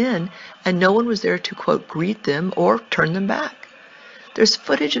buzzed in and no one was there to, quote, greet them or turn them back. There's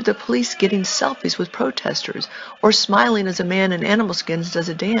footage of the police getting selfies with protesters, or smiling as a man in animal skins does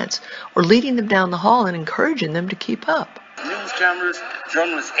a dance, or leading them down the hall and encouraging them to keep up. News cameras,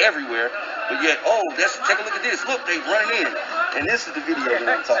 journalists everywhere, but yet, take a look at this. Look, they running in. And this is the video that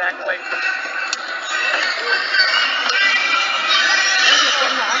I'm talking about.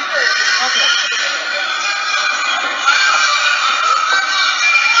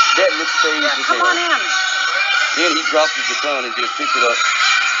 That looks staged as hell. Come on in. Then he drops his baton and just picks it up.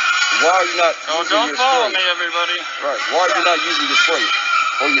 Why are you not using don't your follow spray? me, everybody. Right. Why are you not using your spray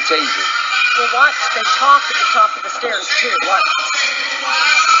or your taser? Well, watch. They talk at the top of the stairs, too. Watch.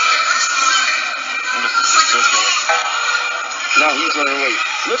 This is ridiculous. Now he's running away.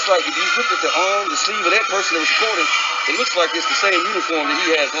 Looks like if you look at the arm, the sleeve of that person that was recording, it looks like it's the same uniform that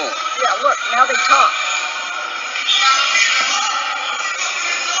he has on. Yeah, look. Now they talk.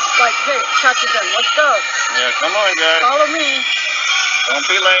 Like, hey, catch it then. Let's go. Yeah, come on, guys. Follow me. Don't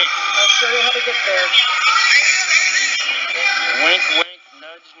be late. I'll show you how to get there. Wink, wink,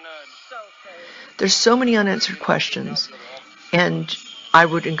 nudge, nudge. There's so many unanswered questions, and I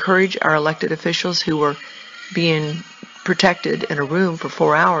would encourage our elected officials who were being protected in a room for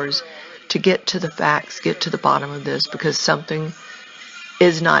 4 hours to get to the facts, get to the bottom of this, because something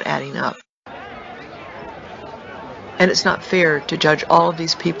is not adding up. And it's not fair to judge all of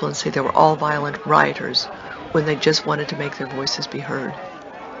these people and say they were all violent rioters when they just wanted to make their voices be heard.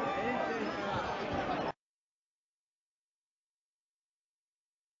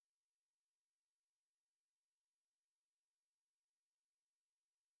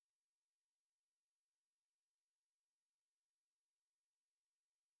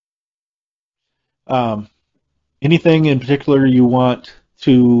 Anything in particular you want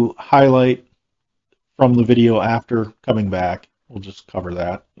to highlight from the video after coming back? We'll just cover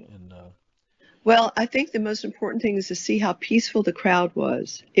that. Well, I think the most important thing is to see how peaceful the crowd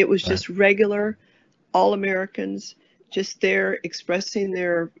was. It was just regular, all Americans, just there expressing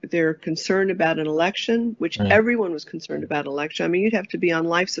their concern about an election, which everyone was concerned about an election. I mean, you'd have to be on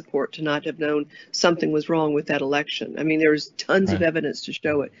life support to not have known something was wrong with that election. I mean, there was tons of evidence to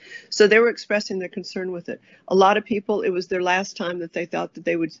show it. So they were expressing their concern with it. A lot of people, it was their last time that they thought that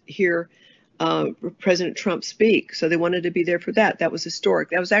they would hear President Trump speak, so they wanted to be there for that. That was historic.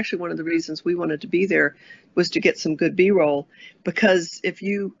 That was actually one of the reasons we wanted to be there, was to get some good B-roll, because if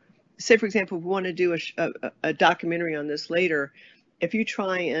you say, for example, we want to do a documentary on this later, if you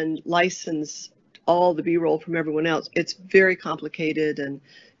try and license all the B-roll from everyone else, it's very complicated, and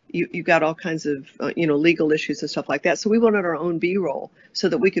you've got all kinds of legal issues and stuff like that. So we wanted our own B-roll so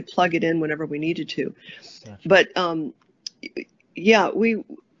that we could plug it in whenever we needed to. Gotcha. But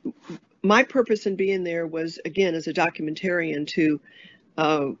my purpose in being there was, again, as a documentarian, to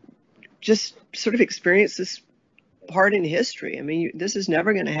just sort of experience this part in history. I mean, this is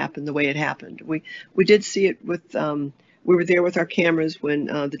never going to happen the way it happened. We did see it with we were there with our cameras when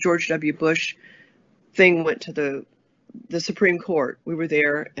the George W. Bush thing went to the Supreme Court. We were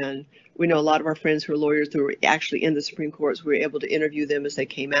there, and we know a lot of our friends who are lawyers who were actually in the Supreme Court. So we were able to interview them as they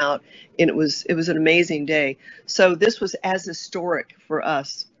came out, and it was an amazing day. So this was as historic for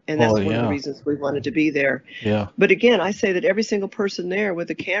us, and that's one of the reasons we wanted to be there. Yeah. But again, I say that every single person there with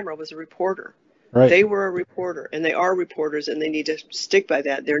a camera was a reporter. Right. They were a reporter, and they are reporters, and they need to stick by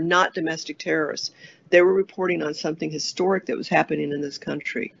that. They're not domestic terrorists. They were reporting on something historic that was happening in this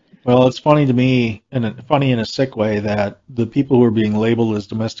country. Well, it's funny to me, and funny in a sick way, that the people who are being labeled as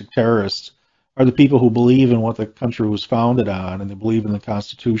domestic terrorists are the people who believe in what the country was founded on, and they believe in the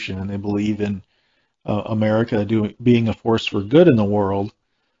Constitution, and they believe in America being a force for good in the world.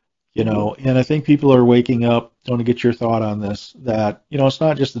 You know, and I think people are waking up. I want to get your thought on this, that, you know, it's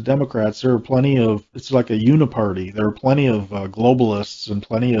not just the Democrats. There are plenty of, it's like a uniparty. There are plenty of globalists and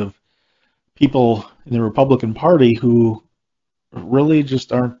plenty of people in the Republican Party who really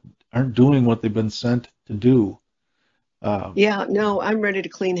just aren't doing what they've been sent to do. Yeah, no, I'm ready to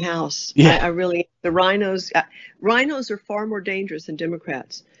clean house. Yeah. I really, the rhinos are far more dangerous than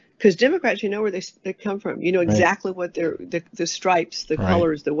Democrats. Because Democrats, you know where they come from. You know exactly what they're, the stripes, the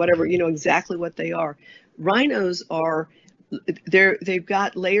colors, the whatever, you know exactly what they are. Rhinos are, they've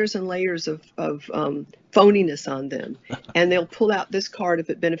got layers and layers of phoniness on them. And they'll pull out this card if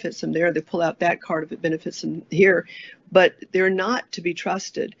it benefits them there. They pull out that card if it benefits them here. But they're not to be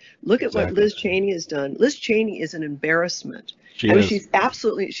trusted. Look at what Liz Cheney has done. Liz Cheney is an embarrassment. She has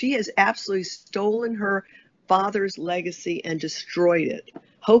absolutely stolen her father's legacy and destroyed it.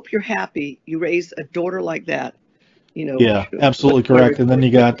 Hope you're happy you raised a daughter like that. You know. Yeah, absolutely correct. And then you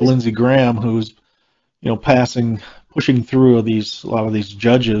got Lindsey Graham, who's, you know, pushing through a lot of these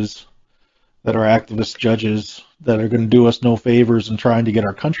judges that are activist judges that are going to do us no favors in trying to get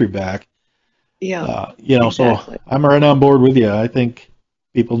our country back. Yeah. You know, exactly. So I'm right on board with you. I think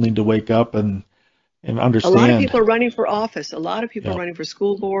people need to wake up and understand. A lot of people are running for office. A lot of people are running for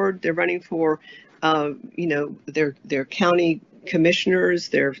school board. They're running for, you know, their county commissioners,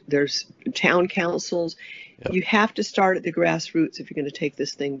 their town councils. Yep. You have to start at the grassroots if you're going to take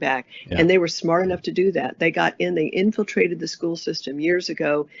this thing back. Yep. And they were smart enough to do that. They infiltrated the school system years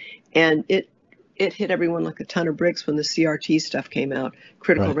ago, and it hit everyone like a ton of bricks when the CRT stuff came out,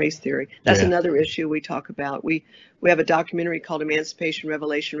 critical race theory. That's another issue we talk about. We have a documentary called Emancipation,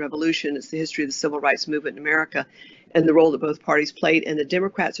 Revelation, Revolution. It's the history of the civil rights movement in America and the role that both parties played. And the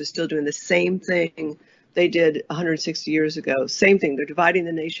Democrats are still doing the same thing they did 160 years ago. Same thing. They're dividing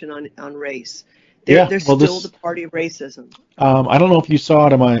the nation on race. They're still the party of racism. I don't know if you saw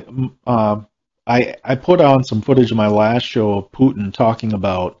it in my I put on some footage in my last show of Putin talking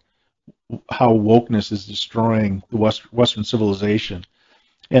about how wokeness is destroying the Western civilization.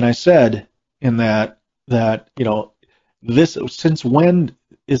 And I said in that, you know, since when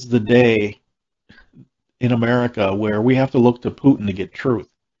is the day in America where we have to look to Putin to get truth?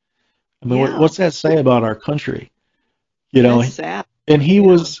 I mean, what's that say about our country? You know, that's sad. And he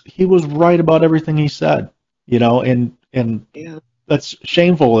was right about everything he said, you know, and that's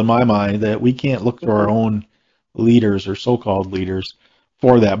shameful in my mind that we can't look to our own leaders or so-called leaders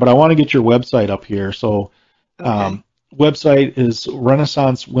for that. But I want to get your website up here. So website is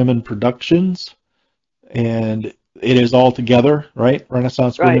Renaissance Women Productions, and it is all together, right?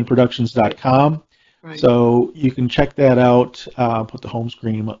 RenaissanceWomenProductions.com. Right. So you can check that out. Put the home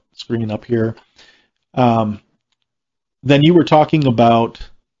screen up here. Then you were talking about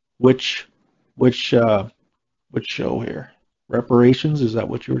which show here? Reparations? Is that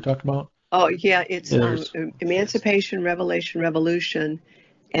what you were talking about? Oh yeah, it's Emancipation, Revelation, Revolution,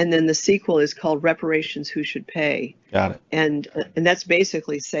 and then the sequel is called Reparations: Who Should Pay? Got it. And that's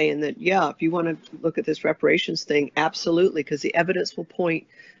basically saying that if you want to look at this reparations thing, absolutely, because the evidence will point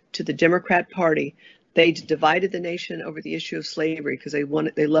to the Democrat Party. They divided the nation over the issue of slavery because they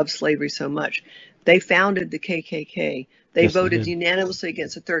loved slavery so much. They founded the KKK. They voted unanimously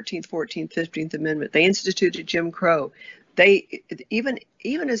against the 13th, 14th, 15th Amendment. They instituted Jim Crow. They even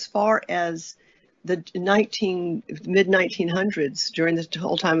as far as the mid 1900s, during the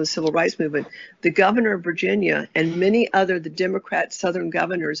whole time of the civil rights movement, the governor of Virginia and many the Democrat Southern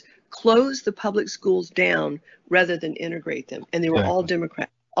governors closed the public schools down rather than integrate them, and they were all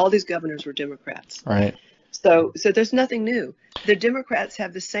Democrats. All these governors were Democrats. Right. So there's nothing new. The Democrats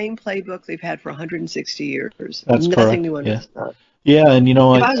have the same playbook they've had for 160 years. That's nothing correct. new under the sun. Yeah, and you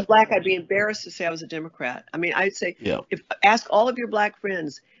know, if I was black, I'd be embarrassed to say I was a Democrat. I mean, I'd say, ask all of your black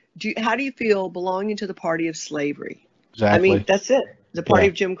friends, how do you feel belonging to the party of slavery? Exactly. I mean, that's it. The party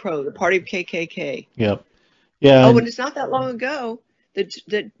of Jim Crow, the party of KKK. Yep. Yeah. Oh, and it's not that long ago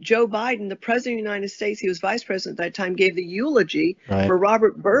that Joe Biden, the president of the United States, he was vice president at that time, gave the eulogy Right. for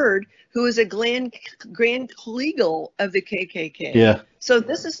Robert Byrd, who is a grand colleague of the KKK. Yeah. So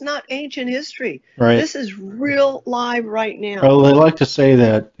this is not ancient history. Right. This is real live right now. Well, they like to say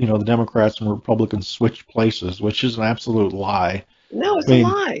that, the Democrats and Republicans switched places, which is an absolute lie. No, it's I mean, a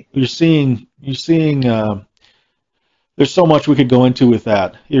lie. You're seeing, there's so much we could go into with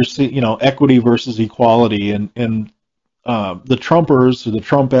that. You're seeing, equity versus equality, and the Trumpers or the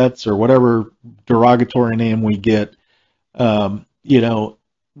Trumpettes or whatever derogatory name we get,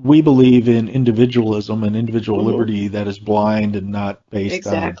 we believe in individualism and individual liberty that is blind and not based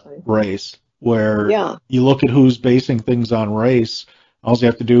on race. Where you look at who's basing things on race, all you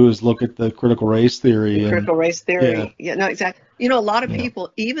have to do is look at the critical race theory. Critical race theory. Yeah, no, exactly. A lot of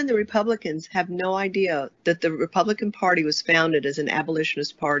people, even the Republicans, have no idea that the Republican Party was founded as an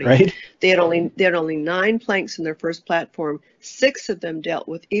abolitionist party. Right. They had only 9 planks in their first platform. 6 of them dealt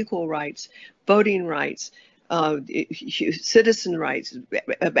with equal rights, voting rights, citizen rights,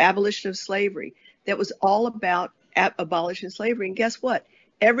 abolition of slavery. That was all about abolishing slavery. And guess what?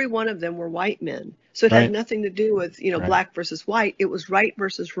 Every one of them were white men. So it had nothing to do with, black versus white. It was right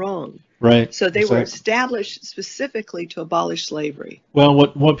versus wrong. Right. So they were established specifically to abolish slavery. Well,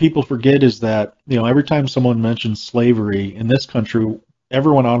 what people forget is that, every time someone mentions slavery in this country,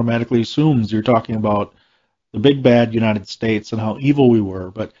 everyone automatically assumes you're talking about the big bad United States and how evil we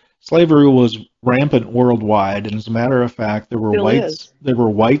were. But slavery was rampant worldwide, and as a matter of fact, there were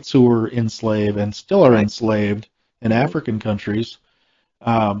whites who were enslaved and still are enslaved in African countries.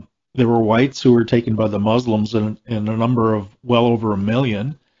 There were whites who were taken by the Muslims in a number of well over 1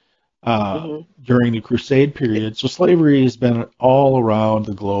 million during the Crusade period. So slavery has been all around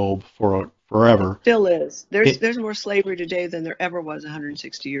the globe for forever. Still is. There's more slavery today than there ever was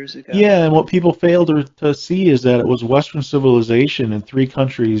 160 years ago. Yeah, and what people fail to see is that it was Western civilization in 3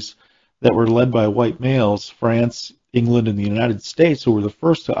 countries that were led by white males, France, England, and the United States, who were the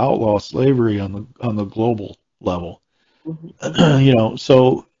first to outlaw slavery on the global level.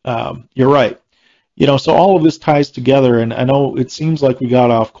 So you're right. So all of this ties together, and I know it seems like we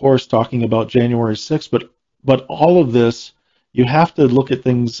got off course talking about January 6th, but all of this, you have to look at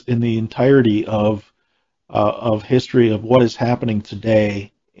things in the entirety of history of what is happening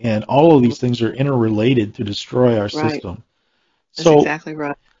today, and all of these things are interrelated to destroy our system. That's exactly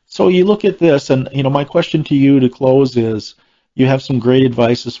right. So you look at this, and my question to you to close is, you have some great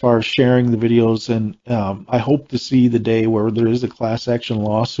advice as far as sharing the videos, and I hope to see the day where there is a class action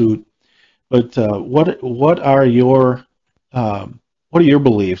lawsuit. But what are your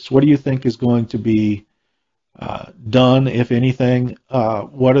beliefs? What do you think is going to be done, if anything?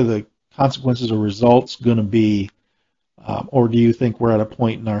 What are the consequences or results going to be? Or do you think we're at a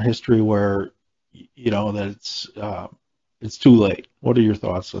point in our history where that it's too late? What are your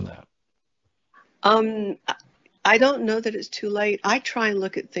thoughts on that? I don't know that it's too late. I try and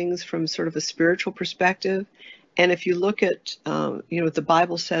look at things from sort of a spiritual perspective. And if you look at, what the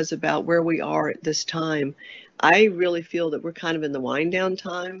Bible says about where we are at this time, I really feel that we're kind of in the wind down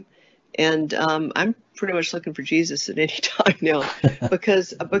time. And I'm pretty much looking for Jesus at any time now,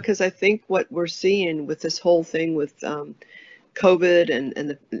 because I think what we're seeing with this whole thing with COVID and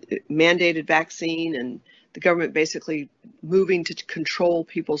the mandated vaccine and the government basically moving to control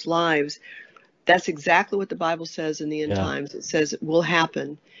people's lives, that's exactly what the Bible says in the end times. It says it will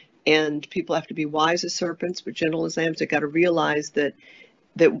happen, and people have to be wise as serpents but gentle as lambs. They've got to realize that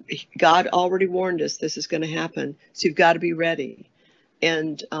God already warned us this is going to happen, so you've got to be ready.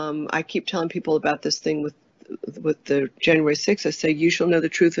 And I keep telling people about this thing with the January 6th. I say, you shall know the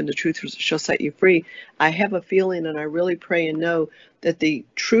truth, and the truth shall set you free. I have a feeling, and I really pray and know that the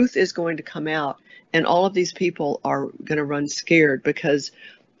truth is going to come out, and all of these people are going to run scared, because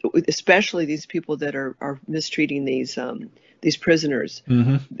especially these people that are mistreating these prisoners.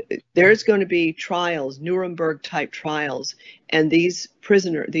 Mm-hmm. There's going to be trials, Nuremberg type trials, and these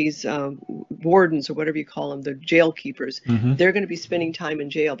wardens, or whatever you call them, the jail keepers, they're going to be spending time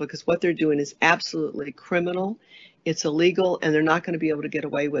in jail, because what they're doing is absolutely criminal. It's illegal, and they're not going to be able to get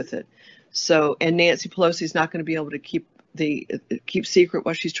away with it. So, and Nancy Pelosi's not going to be able to keep secret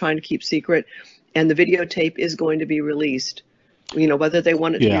what she's trying to keep secret, and the videotape is going to be released. Whether they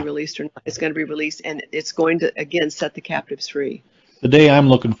want it to be released or not, it's going to be released, and it's going to, again, set the captives free. The day I'm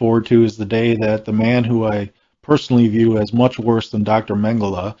looking forward to is the day that the man who I personally view as much worse than Dr.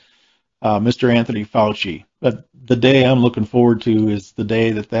 Mengele, Mr. Anthony Fauci, but the day I'm looking forward to is the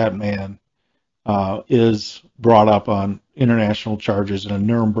day that man is brought up on international charges in a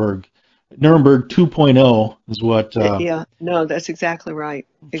Nuremberg Nuremberg 2.0 is what Yeah, no, that's exactly right.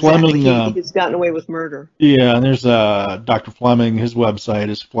 Fleming. Exactly. He's gotten away with murder. Yeah, and there's Dr. Fleming. His website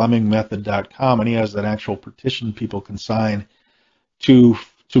is FlemingMethod.com, and he has an actual petition people can sign to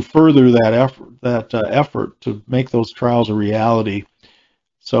further that effort to make those trials a reality.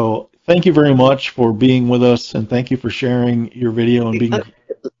 So thank you very much for being with us, and thank you for sharing your video and being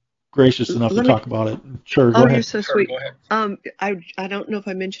gracious enough to talk about it. Sure, go ahead. You're so sweet. I don't know if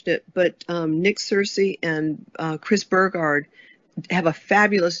I mentioned it, but Nick Searcy and Chris Burgard have a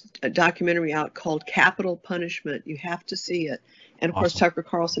fabulous documentary out called Capital Punishment. You have to see it. And of course, Tucker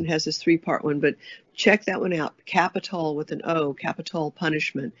Carlson has this 3-part one, but check that one out. Capital with an O, Capital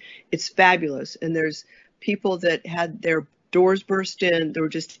Punishment. It's fabulous. And there's people that had their doors burst in. They were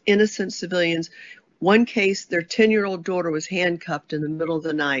just innocent civilians. One case, their 10-year-old daughter was handcuffed in the middle of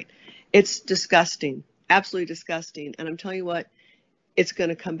the night. It's disgusting, absolutely disgusting. And I'm telling you what, it's going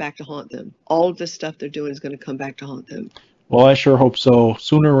to come back to haunt them. All of this stuff they're doing is going to come back to haunt them. Well, I sure hope so.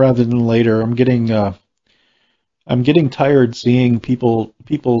 Sooner rather than later. I'm getting tired seeing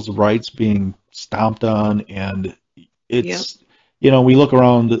people's rights being stomped on, and it's we look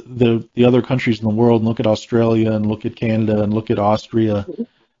around the other countries in the world and look at Australia and look at Canada and look at Austria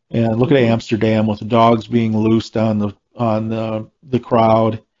and look at Amsterdam with the dogs being loosed on the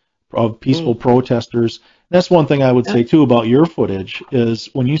crowd of peaceful protesters. And that's one thing I would say too about your footage is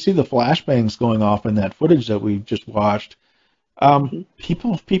when you see the flashbangs going off in that footage that we just watched,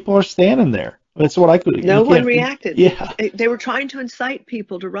 people are standing there. That's what I could. No one reacted. Yeah. They were trying to incite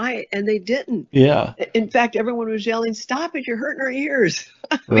people to riot, and they didn't. Yeah. In fact, everyone was yelling, "Stop it! You're hurting our ears."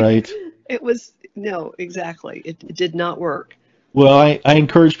 Right. It was exactly. It did not work. Well, I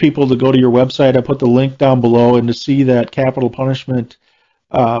encourage people to go to your website. I put the link down below, and to see that Capital Punishment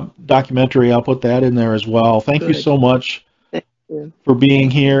documentary, I'll put that in there as well. Thank you so much for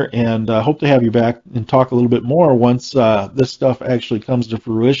being here, and I hope to have you back and talk a little bit more once this stuff actually comes to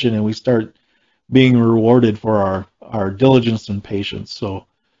fruition and we start being rewarded for our diligence and patience. So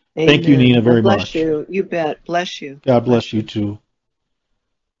thank you, Nina, very much. Bless you. You bet. Bless you. God bless you too.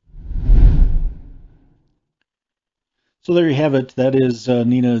 So there you have it. That is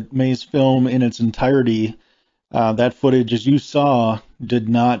Nina May's film in its entirety. That footage, as you saw, did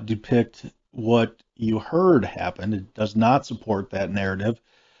not depict what you heard happened. It does not support that narrative.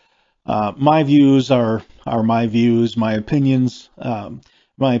 My views are my views, my opinions.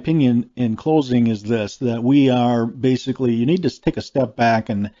 My opinion in closing is this: that we are basically, you need to take a step back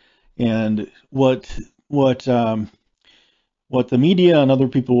and what the media and other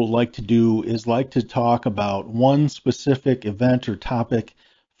people would like to do is like to talk about one specific event or topic,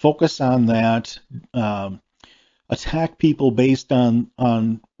 focus on that, attack people based on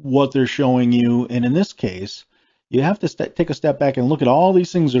what they're showing you. And in this case, you have to take a step back and look at all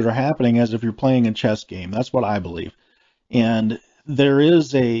these things that are happening as if you're playing a chess game. That's what I believe. And there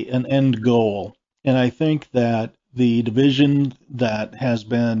is an end goal. And I think that the division that has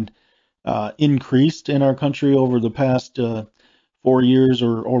been increased in our country over the past 4 years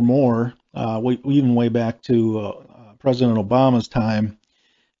or more, even way back to President Obama's time,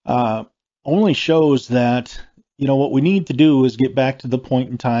 only shows that what we need to do is get back to the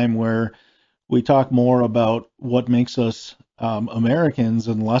point in time where we talk more about what makes us Americans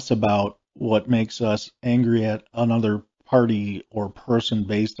and less about what makes us angry at another party or person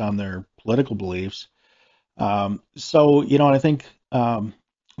based on their political beliefs. So, I think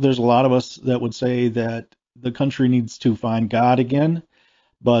there's a lot of us that would say that the country needs to find God again.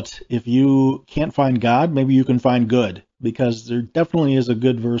 But if you can't find God, maybe you can find good, because there definitely is a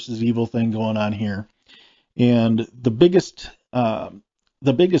good versus evil thing going on here. And the biggest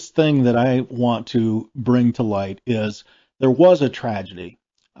thing that I want to bring to light is there was a tragedy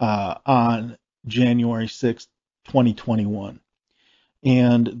on January 6th, 2021.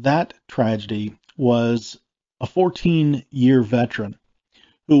 And that tragedy was a 14-year veteran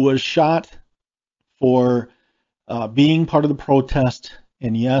who was shot for being part of the protest.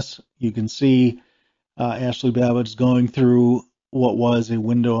 And yes, you can see Ashley Babbitt's going through what was a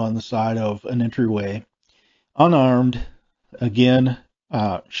window on the side of an entryway, unarmed, again,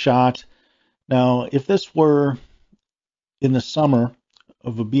 shot. Now, if this were in the summer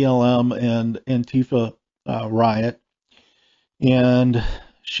of a BLM and Antifa riot, and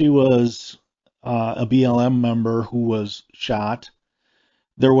she was a BLM member who was shot,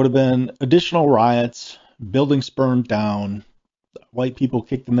 there would have been additional riots, buildings burned down, white people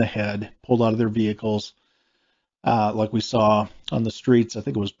kicked in the head, pulled out of their vehicles, like we saw on the streets. I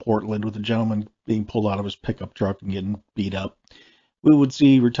think it was Portland, with a gentleman being pulled out of his pickup truck and getting beat up. We would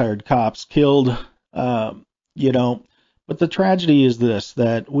see retired cops killed, but But the tragedy is this,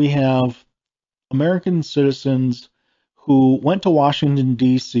 that we have American citizens who went to Washington,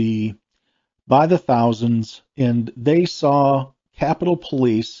 D.C. by the thousands, and they saw Capitol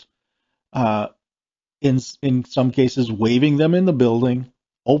Police, in some cases, waving them in the building,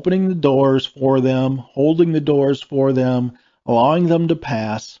 opening the doors for them, holding the doors for them, allowing them to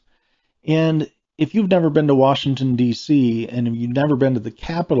pass. And if you've never been to Washington, D.C., and if you've never been to the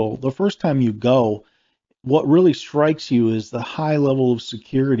Capitol, the first time you go, what really strikes you is the high level of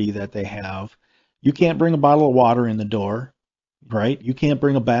security that they have. You can't bring a bottle of water in the door, right? You can't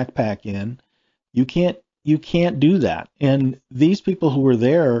bring a backpack in. You can't do that. And these people who were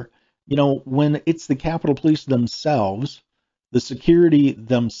there, you know, when it's the Capitol Police themselves, the security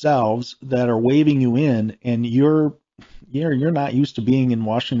themselves that are waving you in, and you're not used to being in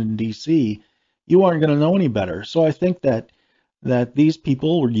Washington, D.C., you aren't going to know any better. So I think that these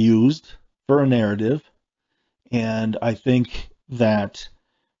people were used for a narrative, and I think that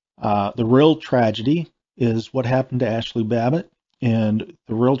the real tragedy is what happened to Ashley Babbitt, and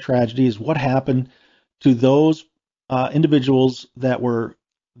the real tragedy is what happened to those individuals that were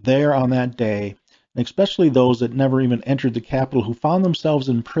there on that day, and especially those that never even entered the Capitol, who found themselves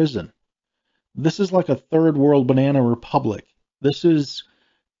in prison. This is like a third world banana republic. This is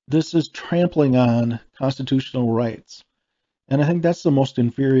trampling on constitutional rights. And I think that's the most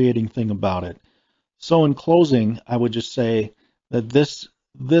infuriating thing about it. So in closing, I would just say that this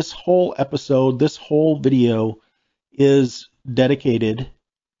whole episode, this whole video is dedicated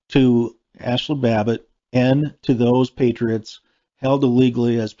to Ashley Babbitt and to those patriots held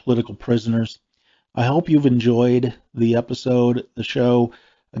illegally as political prisoners. I hope you've enjoyed the episode, the show.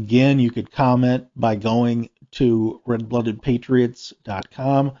 Again, you could comment by going to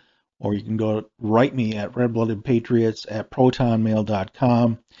redbloodedpatriots.com, or you can go write me at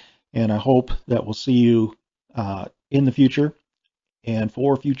redbloodedpatriots@protonmail.com. And I hope that we'll see you in the future and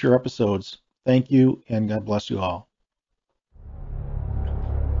for future episodes. Thank you, and God bless you all.